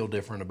probably feel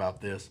different about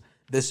this.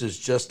 This is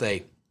just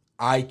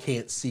I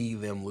can't see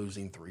them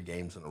losing 3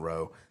 games in a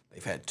row.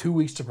 They've had 2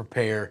 weeks to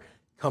prepare,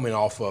 coming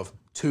off of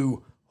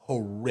 2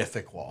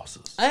 horrific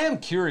losses. I am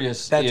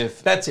curious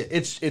that's it.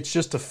 It's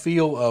just a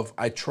feel of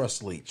I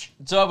trust Leach.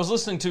 So I was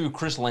listening to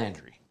Chris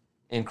Landry,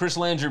 and Chris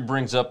Landry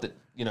brings up that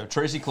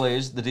Tracy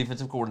Claeys, the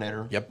defensive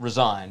coordinator,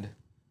 resigned.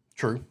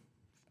 True.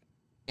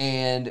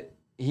 And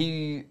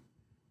he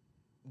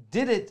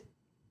did it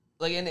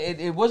and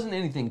it wasn't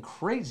anything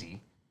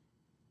crazy.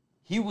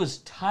 He was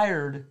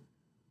tired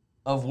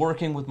of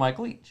working with Mike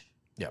Leach.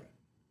 Yep.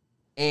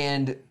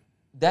 And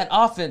that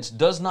offense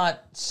does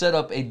not set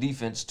up a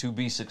defense to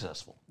be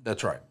successful.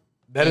 That's right.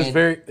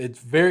 It's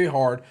very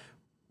hard.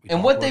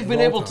 And what they've been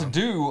able to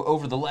do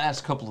over the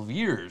last couple of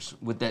years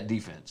with that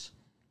defense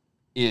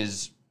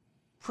is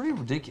pretty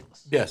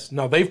ridiculous. Yes.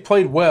 No, they've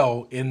played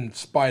well in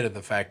spite of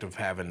the fact of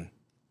having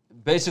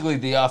basically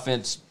the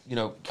offense,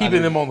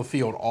 keeping them on the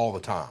field all the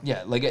time.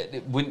 Yeah,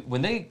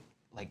 when they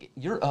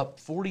you're up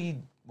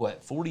 49-17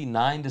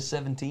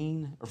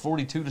 or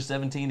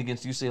 42-17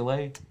 against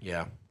UCLA.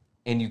 Yeah.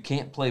 And you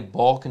can't play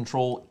ball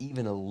control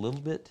even a little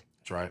bit.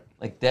 That's right.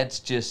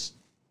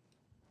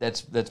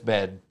 That's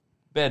bad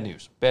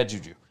news, bad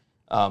juju.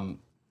 The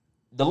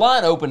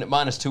line opened at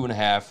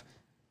 -2.5,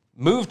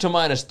 moved to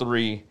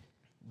 -3,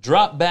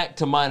 dropped back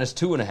to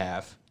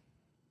 -2.5,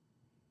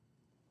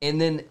 and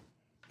then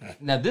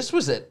now this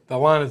was at the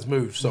line has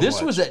moved so this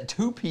much. was at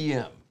 2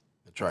 p.m.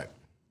 That's right.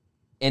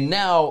 And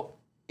now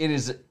it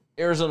is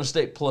Arizona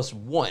State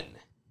 +1,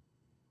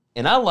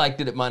 and I liked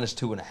it at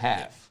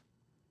 -2.5,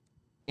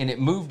 and it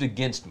moved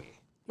against me.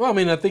 Well, I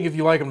mean, I think if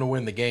you like them to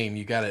win the game,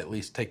 you got to at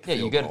least take the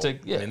field goal. I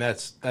mean,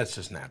 that's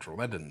just natural.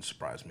 That doesn't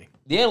surprise me.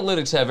 The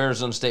analytics have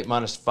Arizona State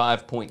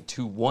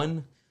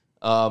 -5.21.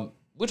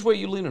 Which way are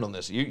you leaning on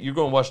this? You're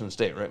going Washington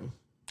State, right?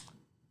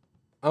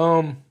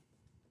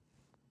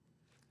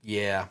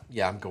 Yeah,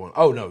 I'm going.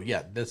 Oh no,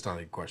 yeah, that's not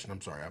a question.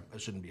 I'm sorry, I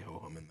shouldn't be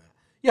ho-hum in that.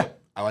 Yeah,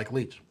 I like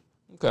Leach.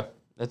 Okay,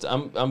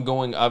 I'm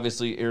going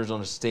obviously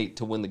Arizona State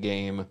to win the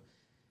game,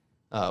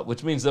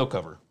 which means they'll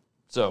cover.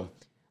 So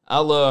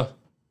I'll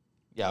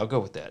go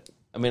with that.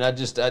 I mean, I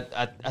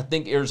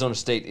think Arizona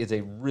State is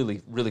a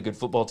really, really good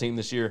football team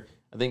this year.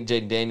 I think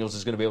Jaden Daniels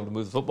is going to be able to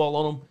move the football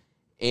on them,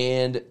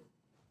 and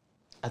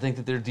I think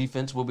that their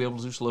defense will be able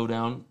to slow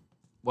down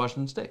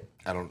Washington State.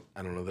 I don't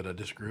know that I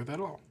disagree with that at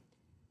all.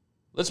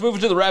 Let's move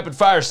into the rapid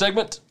fire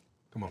segment.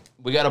 Come on.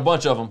 We got a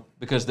bunch of them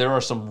because there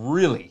are some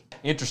really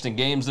interesting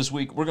games this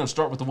week. We're going to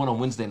start with the one on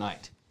Wednesday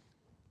night.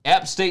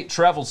 App State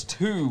travels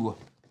to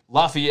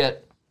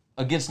Lafayette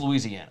against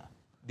Louisiana.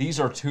 These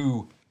are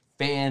 2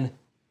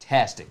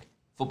 fantastic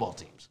football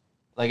teams.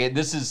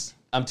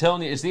 I'm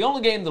telling you, it's the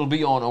only game that'll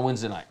be on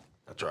Wednesday night.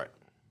 That's right.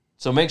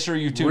 So make sure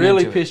you tune in.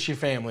 Really piss your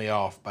family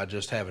off by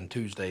just having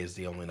Tuesday as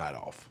the only night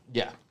off.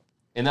 Yeah,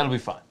 and that'll be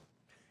fine.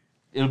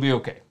 It'll be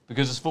okay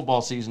because it's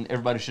football season.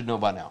 Everybody should know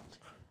by now.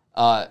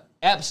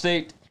 App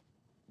State,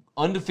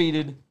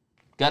 undefeated,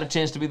 got a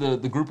chance to be the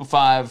Group of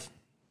 5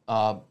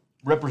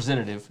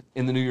 representative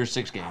in the New Year's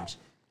 6 games.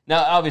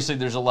 Now, obviously,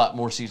 there's a lot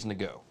more season to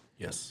go.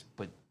 Yes.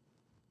 But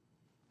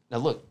now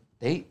look,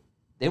 they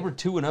were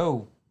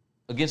 2-0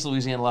 against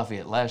Louisiana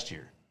Lafayette last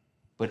year,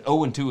 but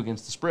 0-2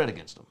 against the spread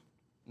against them.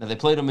 Now they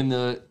played them in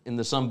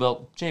the Sun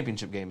Belt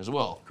Championship game as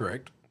well.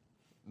 Correct.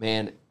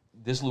 Man,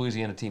 this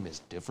Louisiana team is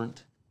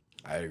different.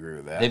 I agree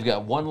with that. They've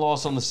got 1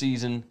 loss on the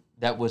season.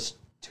 That was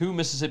to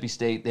Mississippi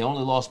State. They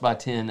only lost by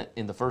 10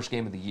 in the first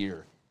game of the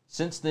year.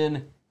 Since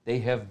then, they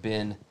have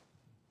been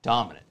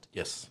dominant.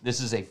 Yes. This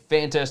is a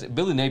fantastic.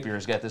 Billy Napier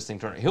has got this thing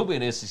turned. He'll be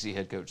an SEC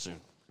head coach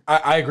soon.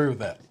 I agree with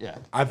that. Yeah.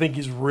 I think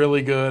he's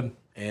really good,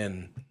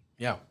 and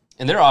yeah.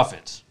 And their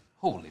offense,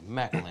 holy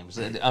mackerel,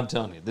 I'm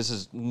telling you, this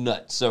is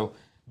nuts. So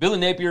Billy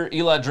Napier,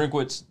 Eli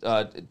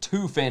Drinkwitz,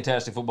 2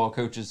 fantastic football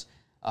coaches,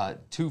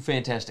 2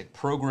 fantastic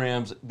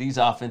programs. These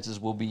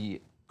offenses will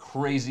be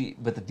crazy,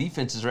 but the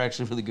defenses are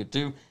actually really good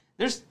too.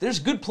 There's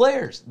good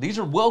players. These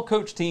are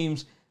well-coached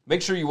teams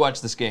Make sure you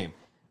watch this game.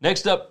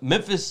 Next up,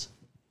 Memphis,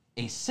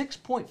 a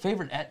 6-point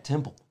favorite at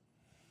Temple.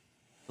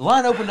 The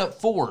line opened up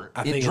 4.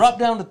 It dropped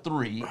down to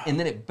 3, and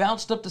then it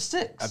bounced up to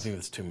 6. I think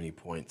it's too many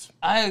points.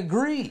 I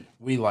agree.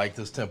 We like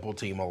this Temple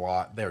team a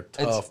lot. They're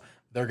tough.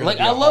 They're going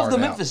to I love the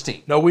Memphis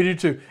team. No, we do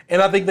too.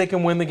 And I think they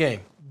can win the game.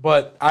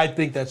 But I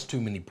think that's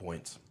too many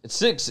points.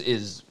 6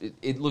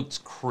 it looks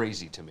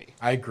crazy to me.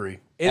 I agree.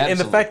 And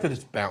the fact that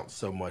it's bounced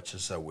so much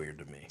is so weird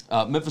to me.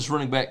 Memphis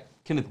running back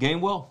Kenneth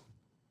Gainwell,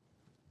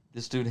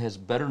 this dude has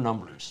better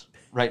numbers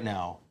right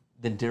now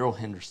than Darrell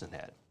Henderson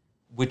had,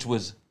 which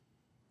was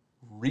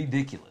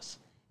ridiculous.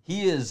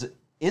 He is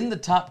in the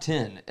top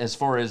 10 as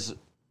far as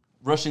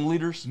rushing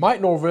leaders.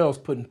 Mike Norvell's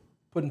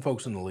putting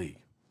folks in the league.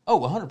 Oh,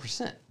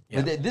 100%.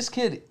 Yeah. But this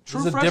kid, true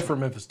This is a freshman. different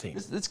Memphis team.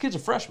 This kid's a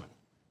freshman.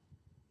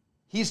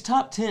 He's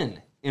top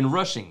 10 in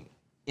rushing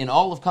in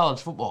all of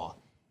college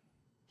football.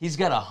 He's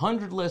got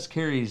 100 less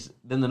carries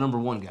than the number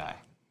 1 guy.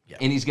 Yeah.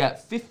 And he's got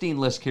 15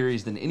 less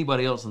carries than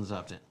anybody else in the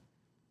top 10.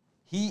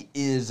 He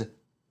is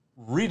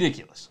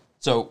ridiculous.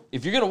 So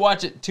if you're going to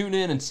watch it, tune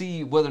in and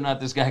see whether or not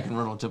this guy can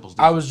run on Temple's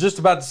defense. I was just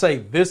about to say,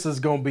 this is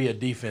going to be a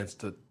defense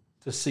to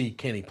see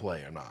can he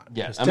play or not.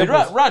 Yeah, I mean,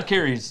 Rod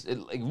Carey's,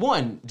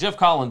 Jeff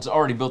Collins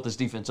already built this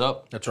defense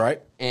up. That's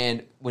right.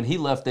 And when he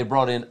left, they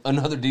brought in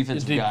another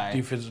defensive guy.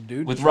 Defensive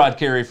dude. With Rod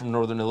Carey from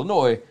Northern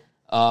Illinois.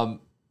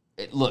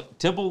 Look,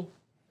 Temple,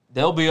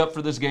 they'll be up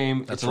for this game.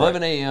 That's it's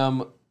 11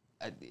 a.m.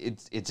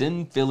 It's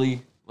in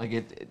Philly.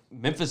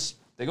 Memphis,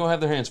 they're going to have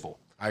their hands full.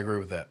 I agree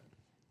with that.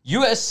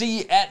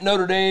 USC at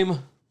Notre Dame.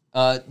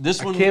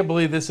 This one, I can't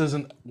believe this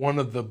isn't one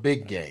of the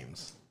big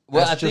games.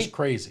 Well, That's just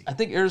crazy. I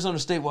think Arizona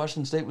State,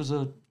 Washington State was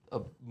a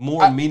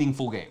more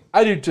meaningful game.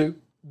 I do too.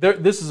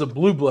 This is a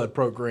blue blood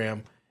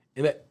program.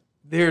 And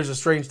here's a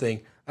strange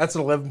thing. That's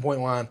an 11-point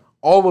line.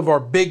 All of our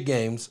big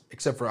games,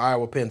 except for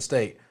Iowa, Penn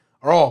State,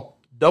 are all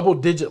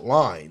double-digit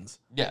lines.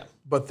 Yeah.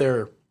 But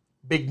they're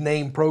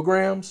big-name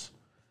programs.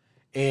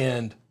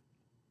 And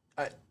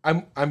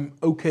I'm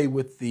okay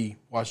with the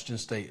Washington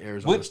State,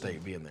 Arizona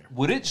State being there.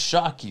 Would it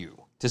shock you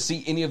to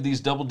see any of these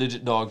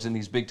double-digit dogs in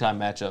these big-time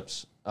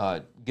matchups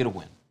get a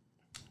win?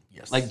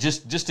 Yes.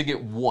 Just to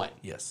get one.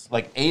 Yes.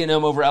 Like A&M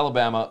over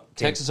Alabama,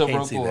 Texas over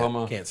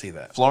Oklahoma. Can't see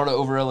that. Florida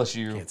over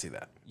LSU. Can't see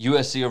that.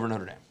 USC over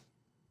Notre Dame.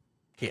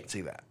 Can't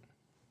see that.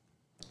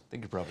 I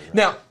think you're probably right.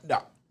 Now,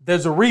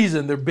 there's a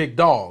reason they're big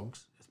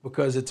dogs. It's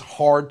because it's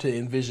hard to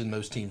envision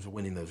those teams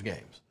winning those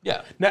games.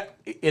 Yeah. Now,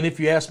 and if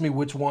you ask me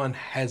which one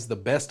has the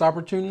best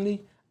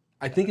opportunity,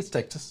 I think it's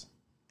Texas.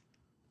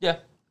 Yeah.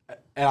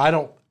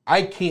 And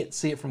I can't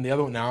see it from the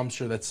other one. Now, I'm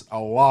sure that's a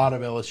lot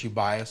of LSU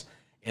bias,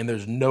 and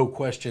there's no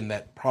question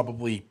that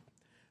probably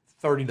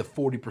 30 to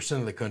 40%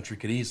 of the country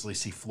could easily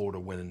see Florida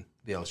winning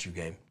the LSU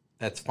game.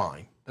 That's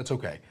fine. That's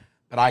okay.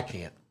 But I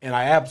can't. And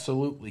I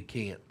absolutely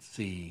can't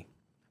see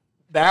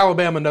the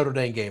Alabama-Notre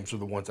Dame games are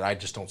the ones that I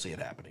just don't see it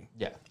happening.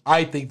 Yeah.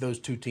 I think those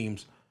two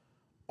teams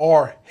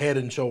are head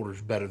and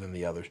shoulders better than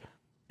the others.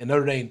 And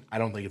Notre Dame, I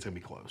don't think it's going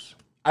to be close.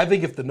 I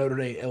think if the Notre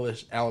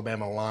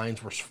Dame-Alabama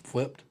lines were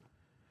flipped,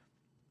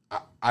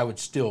 I would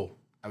still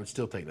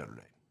take Notre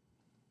Dame.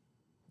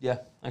 Yeah,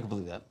 I can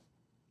believe that.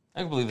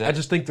 I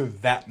just think they're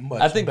that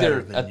much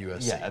better than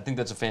USC. Yeah, I think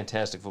that's a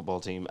fantastic football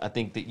team. I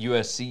think that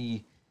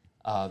USC,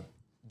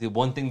 the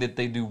one thing that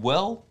they do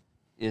well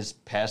is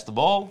pass the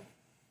ball,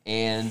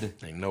 and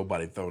ain't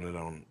nobody throwing it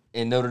on.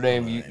 In Notre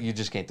Dame, you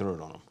just can't throw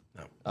it on them.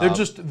 No,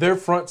 their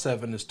front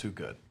seven is too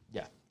good.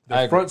 Yeah,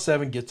 their front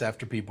seven gets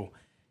after people,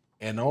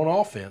 and on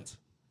offense,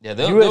 yeah,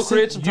 they'll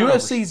create some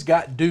turnovers. USC's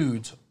got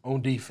dudes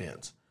on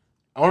defense,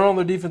 on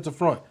their defensive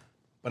front.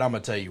 But I'm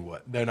gonna tell you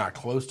what, they're not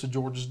close to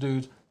Georgia's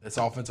dudes. This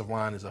offensive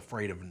line is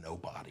afraid of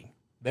nobody.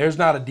 There's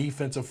not a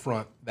defensive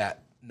front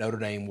that Notre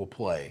Dame will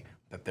play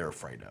that they're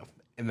afraid of,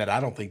 and that I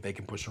don't think they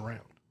can push around.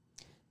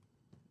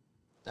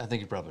 I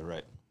think you're probably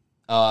right.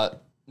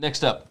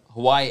 Next up,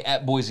 Hawaii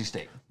at Boise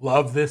State.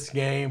 Love this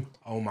game.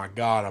 Oh my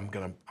God, I'm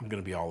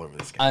gonna be all over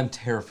this game. I'm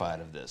terrified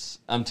of this.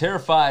 I'm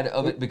terrified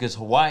of it because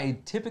Hawaii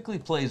typically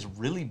plays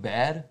really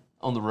bad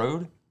on the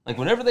road. Like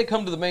whenever they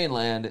come to the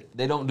mainland,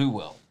 they don't do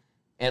well.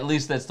 At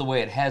least that's the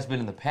way it has been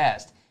in the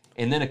past.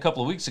 And then a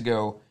couple of weeks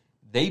ago,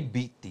 they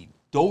beat the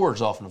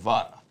doors off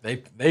Nevada.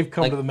 They've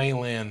come to the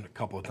mainland a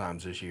couple of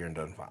times this year and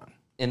done fine.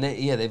 And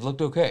they've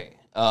looked okay.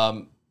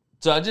 So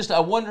I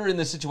wonder in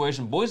this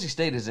situation, Boise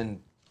State is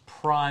in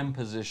prime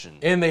position.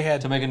 And they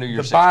had to make a New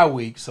Year's the bye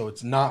week, so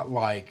it's not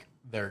like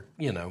they're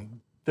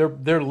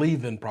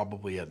leaving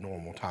probably at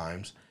normal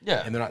times.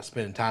 Yeah. And they're not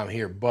spending time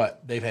here,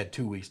 but they've had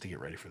 2 weeks to get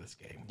ready for this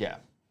game. Yeah.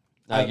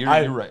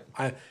 You're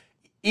right.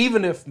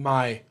 Even if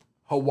my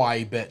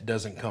Hawaii bet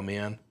doesn't come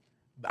in,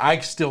 I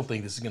still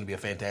think this is going to be a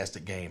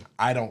fantastic game.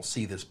 I don't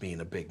see this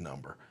being a big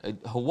number.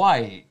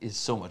 Hawaii is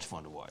so much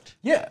fun to watch.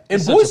 Yeah,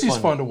 and Boise's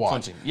fun to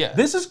watch. Yeah.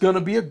 This is going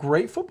to be a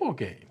great football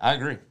game. I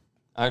agree.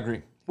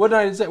 What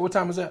night is that? What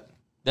time is that?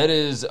 That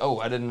is,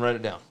 I didn't write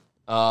it down.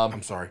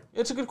 I'm sorry.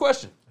 It's a good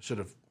question. I should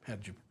have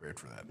had you prepared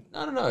for that.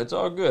 No, it's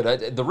all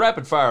good. The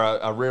rapid fire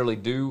I rarely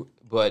do,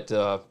 but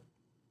well,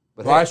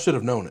 hey, I should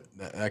have known it.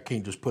 I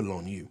can't just put it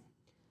on you.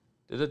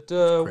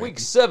 Week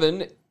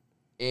 7,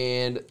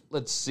 And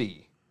let's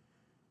see.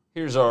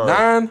 Here's our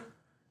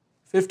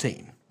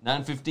 9:15.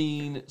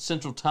 9:15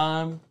 Central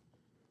Time.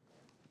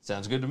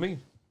 Sounds good to me.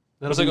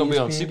 That'll What's that going to be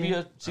on? ESPN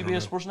game?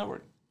 CBS Sports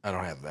Network? I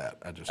don't have that.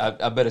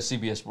 I bet it's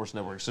CBS Sports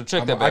Network. So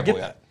check that I bad get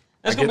boy that. out.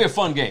 That's going to be a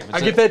fun game. I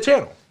get that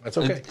channel. That's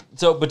okay.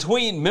 So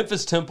between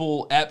Memphis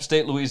Temple, App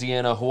State,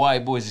 Louisiana, Hawaii,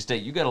 Boise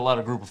State, you got a lot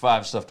of Group of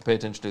 5 stuff to pay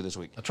attention to this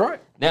week. That's right.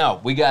 Now,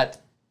 we got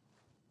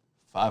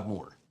 5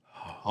 more.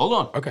 Hold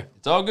on. Okay.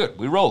 It's all good.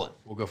 We rolling.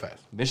 We'll go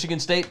fast. Michigan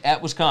State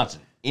at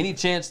Wisconsin. Any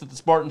chance that the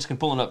Spartans can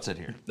pull an upset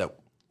here? No.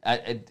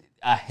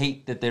 I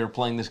hate that they're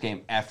playing this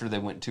game after they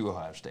went to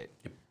Ohio State.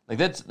 Yep. Like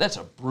that's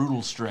a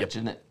brutal stretch,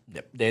 isn't it?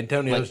 Yep.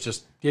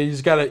 D'Antonio's you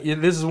just gotta.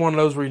 This is one of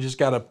those where you just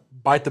gotta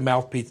bite the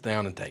mouthpiece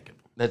down and take it.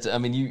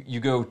 You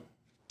go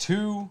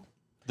to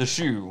the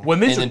shoe When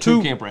these and are then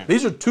two to Camp Randall.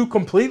 these are two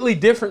completely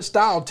different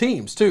style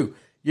teams too.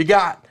 You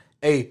got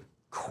a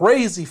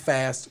crazy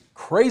fast,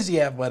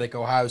 crazy athletic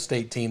Ohio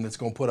State team that's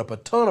going to put up a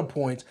ton of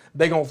points.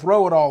 They're going to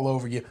throw it all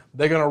over you.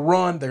 They're going to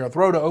run. They're going to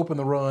throw to open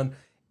the run,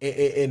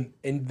 and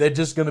they're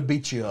just going to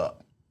beat you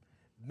up.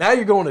 Now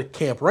you're going to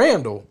Camp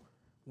Randall,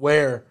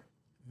 where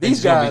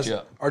these guys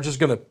are just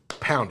going to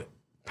pound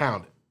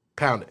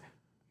it.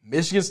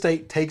 Michigan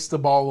State takes the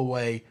ball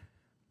away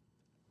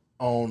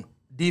on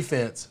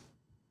defense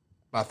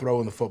by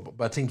throwing the football,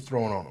 by teams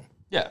throwing on them.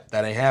 Yeah.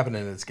 That ain't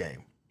happening in this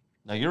game.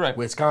 No, you're right.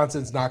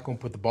 Wisconsin's not going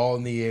to put the ball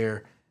in the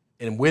air,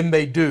 and when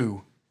they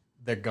do,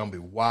 they're going to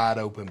be wide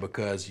open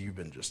because you've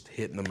been just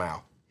hitting the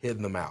mouth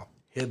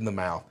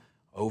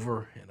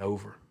over and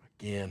over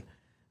again.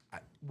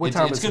 It's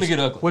going to get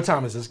ugly. What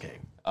time is this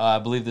game? I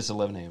believe this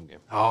 11 a.m. game.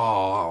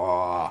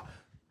 Oh,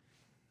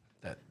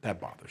 that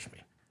bothers me.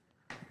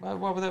 Why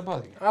would that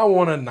bother you? I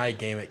want a night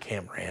game at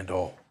Camp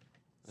Randall.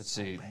 Let's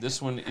see.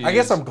 This one is. I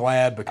guess I'm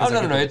glad because.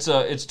 Oh no! It's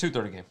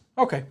 2:30 game.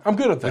 Okay, I'm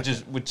good at that.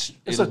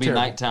 It'll be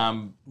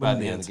nighttime by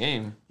the end of the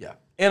game. Yeah,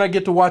 and I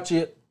get to watch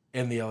it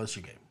in the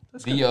LSU game.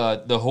 That's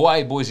good. The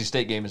Hawaii Boise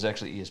State game is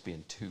actually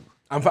ESPN 2.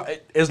 I'm fine.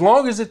 As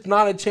long as it's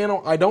not a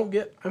channel I don't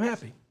get, I'm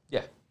happy.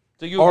 Yeah.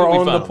 So you'll Or be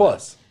on fine the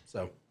plus.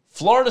 So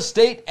Florida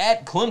State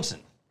at Clemson.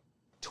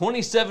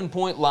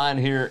 27-point line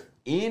here.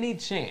 Any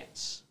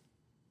chance?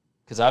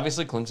 Because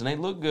obviously Clemson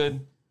ain't look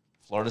good.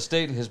 Florida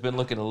State has been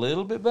looking a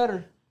little bit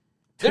better.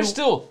 There's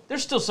still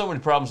so many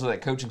problems with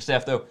that coaching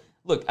staff, though.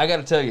 Look, I got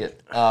to tell you.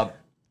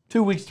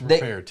 2 weeks to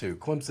prepare, too.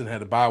 Clemson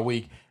had a bye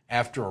week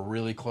after a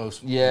really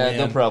close win.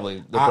 They'll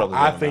probably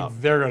I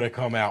think they're going to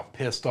come out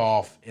pissed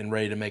off and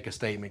ready to make a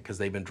statement because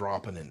they've been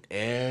dropping in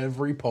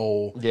every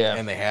poll,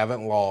 and they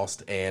haven't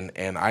lost. And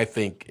I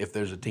think if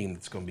there's a team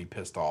that's going to be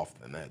pissed off,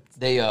 then that's...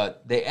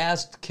 They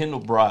asked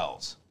Kendall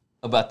Briles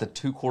about the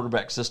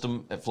 2-quarterback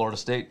system at Florida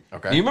State.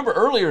 Okay. Do you remember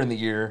earlier in the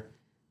year,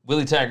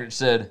 Willie Taggart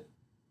said,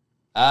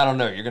 I don't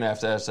know, you're going to have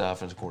to ask the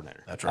offensive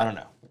coordinator. That's right. I don't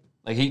know.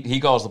 Like, he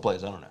calls the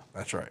plays. I don't know.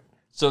 That's right.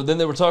 So then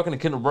they were talking to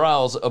Kendall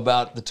Briles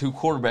about the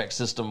 2-quarterback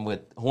system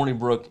with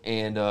Hornibrook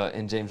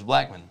and James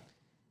Blackman.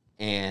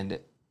 And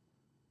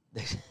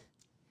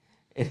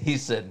he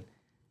said,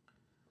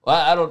 well,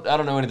 I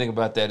don't know anything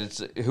about that.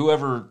 It's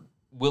whoever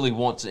Willie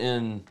wants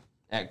in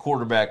at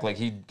quarterback, like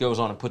he goes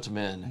on and puts them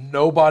in.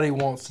 Nobody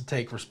wants to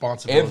take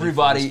responsibility.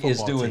 Everybody for this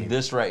is doing team.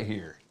 this right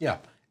here. Yeah.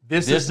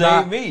 This is ain't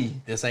not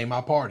me. This ain't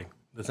my party.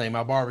 This ain't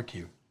my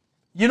barbecue.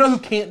 You know who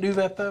can't do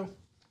that, though?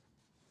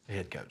 The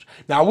head coach.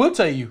 Now, I will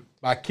tell you,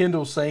 by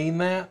Kendall saying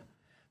that,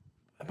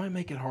 that might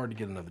make it hard to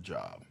get another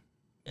job.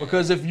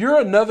 Because if you're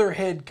another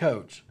head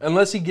coach,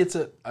 unless he gets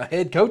a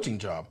head coaching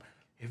job,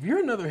 if you're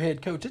another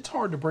head coach, it's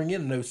hard to bring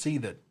in an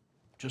OC that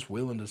just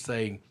willing to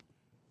say,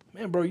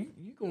 man, bro, you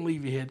going to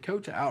leave your head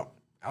coach out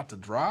to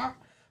dry?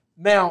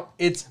 Now,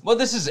 it's... Well,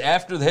 this is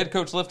after the head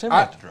coach left him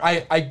out to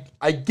dry.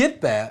 I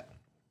get that,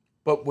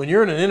 but when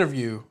you're in an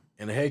interview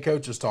and the head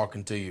coach is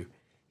talking to you,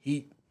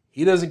 he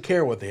doesn't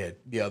care what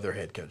the other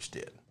head coach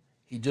did.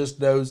 He just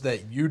knows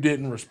that you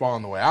didn't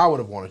respond the way I would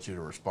have wanted you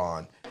to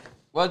respond.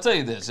 Well, I'll tell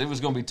you this. It was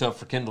going to be tough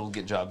for Kendall to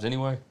get jobs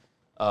anyway.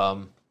 I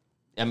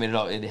mean,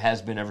 it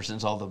has been ever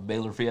since all the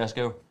Baylor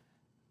fiasco.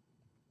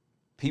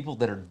 People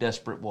that are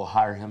desperate will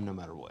hire him no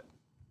matter what.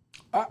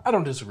 I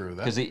don't disagree with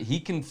that. Because he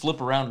can flip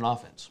around an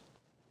offense.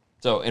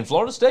 So, in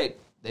Florida State,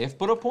 they have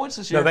put up points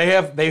this year.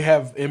 No, they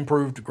have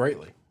improved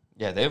greatly.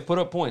 Yeah, they have put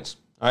up points.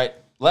 All right,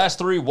 last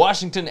three,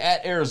 Washington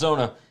at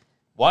Arizona.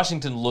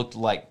 Washington looked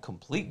like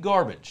complete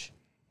garbage.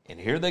 And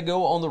here they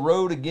go on the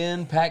road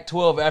again,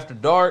 Pac-12 after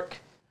dark.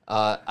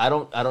 I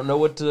don't know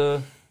what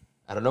to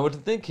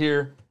think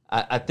here.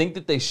 I think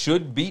that they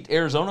should beat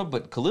Arizona,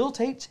 but Khalil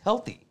Tate's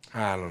healthy.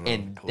 I don't know.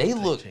 And they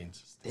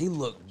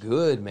look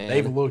good, man.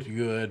 They've looked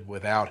good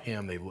without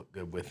him. They look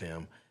good with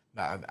him.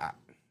 I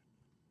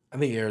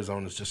think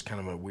Arizona's just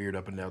kind of a weird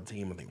up and down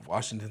team. I think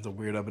Washington's a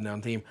weird up and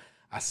down team.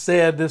 I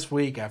said this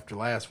week after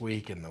last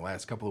week and the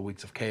last couple of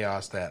weeks of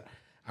chaos that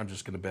I'm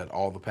just going to bet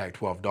all the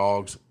Pac-12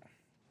 dogs.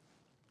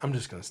 I'm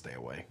just going to stay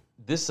away.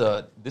 This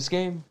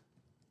game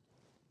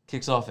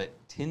kicks off at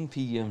 10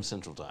 p.m.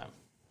 Central Time.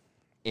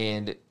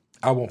 And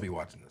I won't be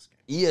watching this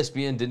game.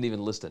 ESPN didn't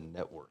even list a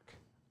network.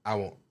 I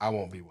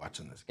won't be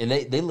watching this. And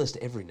they list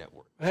every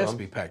network. It has to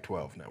be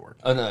Pac-12 network.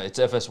 Oh, no, it's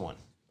FS1.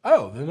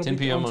 Oh, then it'll 10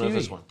 be p.m. on on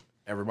TV. FS1.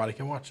 Everybody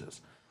can watch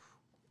this.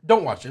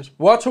 Don't watch this.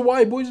 Watch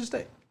Hawaii, Boise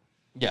State.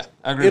 Yeah,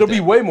 I agree It'll with be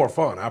that. way more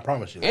fun. I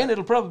promise you that. And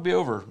it'll probably be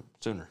over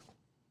sooner.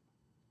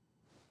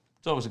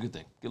 It's always a good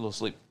thing. Get a little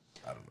sleep.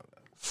 I don't know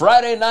that.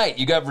 Friday night,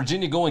 you got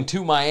Virginia going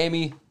to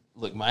Miami.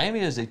 Look, Miami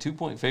is a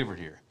 2-point favorite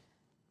here.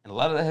 And a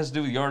lot of that has to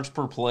do with yards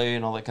per play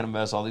and all that kind of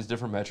mess, all these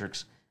different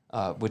metrics,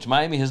 which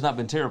Miami has not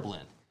been terrible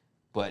in.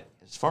 But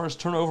as far as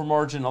turnover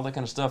margin, all that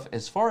kind of stuff,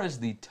 as far as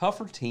the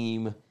tougher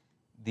team,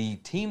 the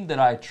team that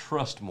I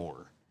trust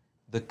more,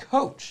 the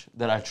coach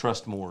that I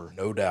trust more,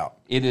 No doubt.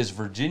 it is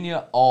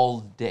Virginia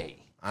all day.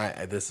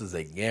 This is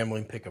a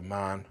gambling pick of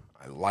mine.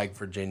 I like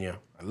Virginia.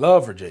 I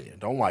love Virginia.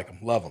 Don't like them.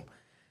 Love them.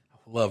 I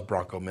love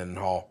Bronco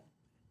Mendenhall.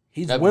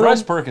 He's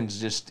Bryce Perkins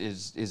just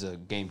is a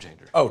game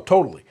changer. Oh,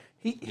 totally.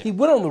 He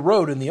went on the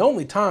road, and the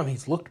only time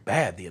he's looked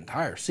bad the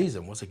entire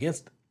season was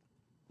against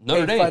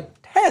Notre a Dame.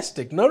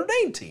 fantastic Notre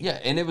Dame team. Yeah,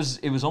 and it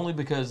was only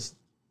because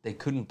they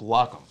couldn't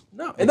block him.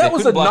 No, and that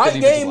was a night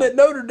game at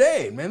Notre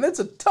Dame, man. That's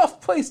a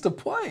tough place to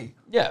play.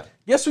 Yeah.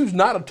 Guess who's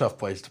not a tough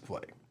place to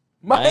play?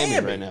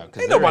 Miami right now,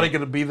 'cause Ain't they're nobody in-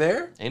 going to be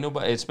there. Ain't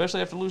nobody,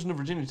 especially after losing to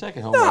Virginia Tech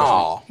at home.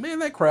 last week. No, man,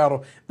 that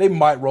crowd, they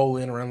might roll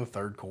in around the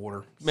third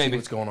quarter. Maybe. See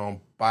what's going on.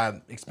 Buy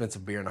an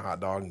expensive beer and a hot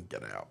dog and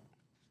get out.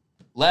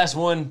 Last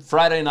one,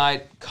 Friday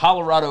night,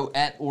 Colorado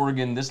at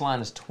Oregon. This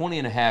line is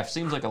 20.5.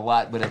 Seems like a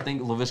lot, but I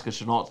think Laviska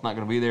Shenault's not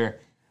going to be there.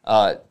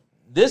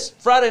 This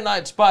Friday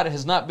night spot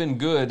has not been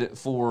good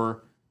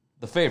for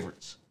the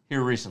favorites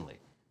here recently.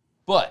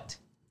 But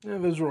Yeah,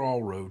 those are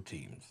all road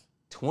teams.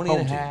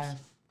 20.5,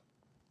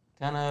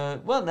 kind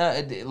of, well,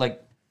 no,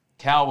 like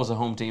Cal was a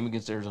home team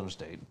against Arizona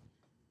State.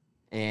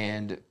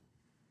 And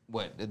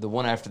the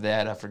one after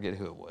that, I forget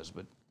who it was,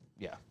 but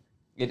yeah,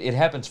 it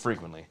happens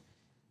frequently.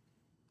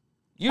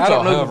 Utah, I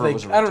don't however,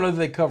 was a road know team. that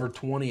they cover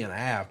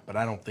 20.5, but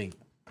I don't think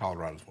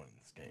Colorado's winning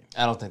this game.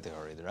 I don't think they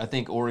are either. I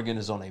think Oregon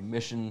is on a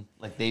mission.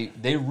 Like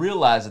they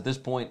realize at this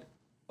point,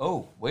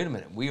 oh, wait a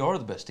minute, we are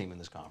the best team in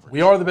this conference.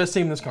 We are the best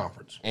team in this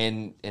conference.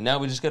 And now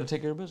we just got to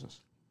take care of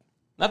business.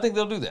 And I think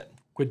they'll do that.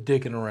 Quit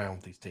dicking around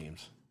with these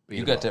teams.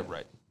 You got that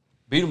right.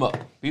 Beat them up.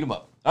 Beat them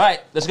up. All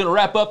right, that's going to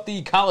wrap up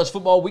the college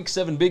football Week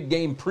 7 big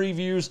game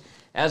previews.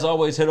 As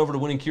always, head over to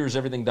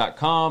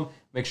winningcureseverything.com.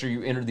 Make sure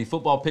you enter the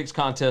football picks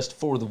contest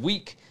for the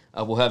week.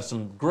 We'll have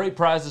some great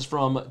prizes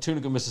from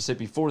Tunica,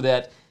 Mississippi for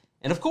that.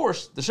 And, of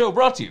course, the show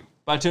brought to you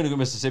by Tunica,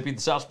 Mississippi,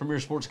 the South's premier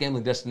sports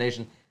gambling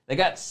destination. They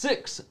got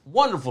 6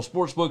 wonderful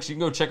sports books. You can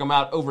go check them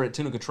out over at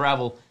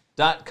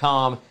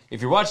tunicatravel.com.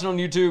 If you're watching on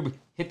YouTube,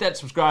 hit that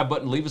subscribe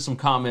button. Leave us some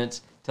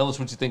comments. Tell us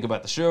what you think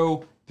about the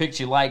show, picks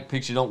you like,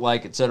 picks you don't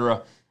like,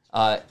 etc.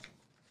 And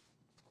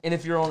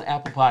if you're on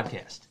Apple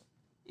Podcast,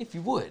 if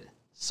you would,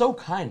 so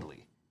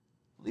kindly,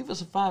 leave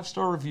us a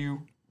 5-star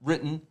review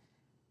written.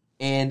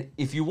 And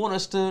if you want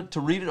us to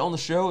read it on the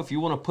show, if you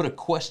want to put a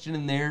question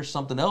in there,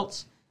 something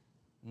else,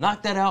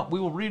 knock that out.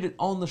 We will read it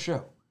on the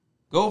show.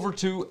 Go over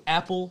to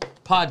Apple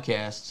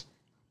Podcasts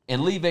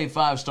and leave a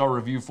 5-star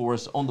review for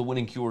us on the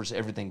Winning Cures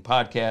Everything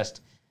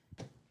podcast.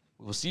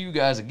 We'll see you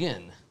guys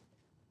again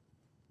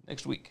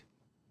next week.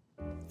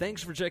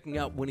 Thanks for checking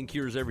out Winning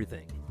Cures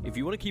Everything. If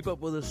you want to keep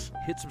up with us,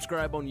 hit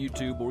subscribe on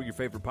YouTube or your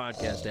favorite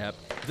podcast app.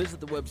 Visit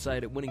the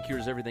website at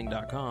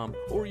winningcureseverything.com,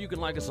 or you can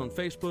like us on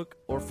Facebook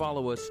or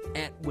follow us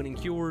at Winning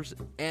Cures,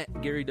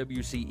 at Gary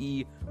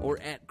WCE,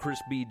 or at Chris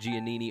B.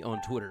 Giannini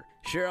on Twitter.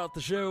 Share out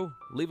the show,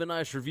 leave a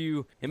nice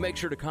review, and make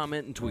sure to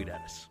comment and tweet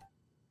at us.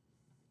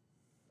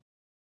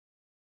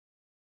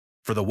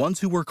 For the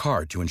ones who work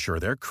hard to ensure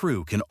their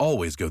crew can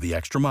always go the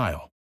extra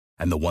mile,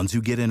 and the ones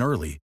who get in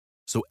early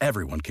so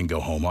everyone can go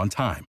home on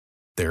time,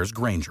 there's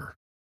Grainger,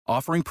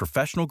 offering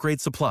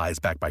professional-grade supplies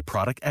backed by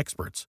product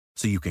experts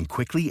so you can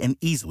quickly and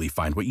easily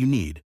find what you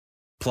need.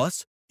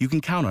 Plus, you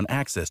can count on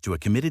access to a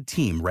committed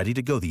team ready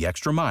to go the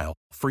extra mile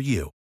for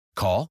you.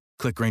 Call,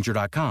 click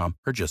Grainger.com,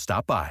 or just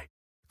stop by.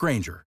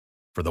 Grainger,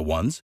 for the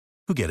ones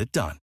who get it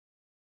done.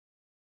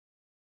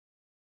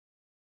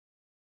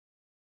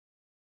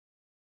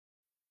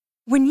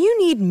 When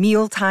you need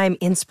mealtime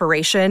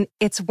inspiration,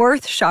 it's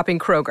worth shopping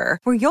Kroger,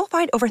 where you'll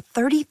find over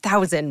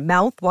 30,000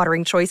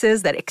 mouth-watering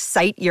choices that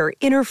excite your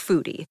inner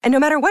foodie. And no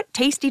matter what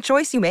tasty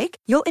choice you make,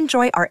 you'll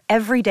enjoy our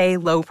everyday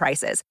low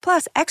prices,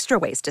 plus extra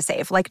ways to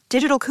save, like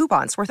digital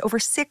coupons worth over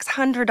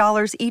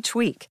 $600 each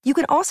week. You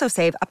can also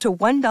save up to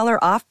 $1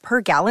 off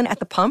per gallon at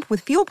the pump with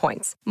fuel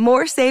points.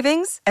 More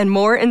savings and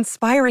more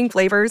inspiring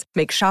flavors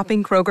make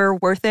shopping Kroger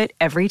worth it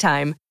every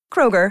time.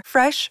 Kroger,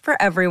 fresh for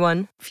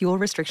everyone. Fuel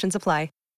restrictions apply.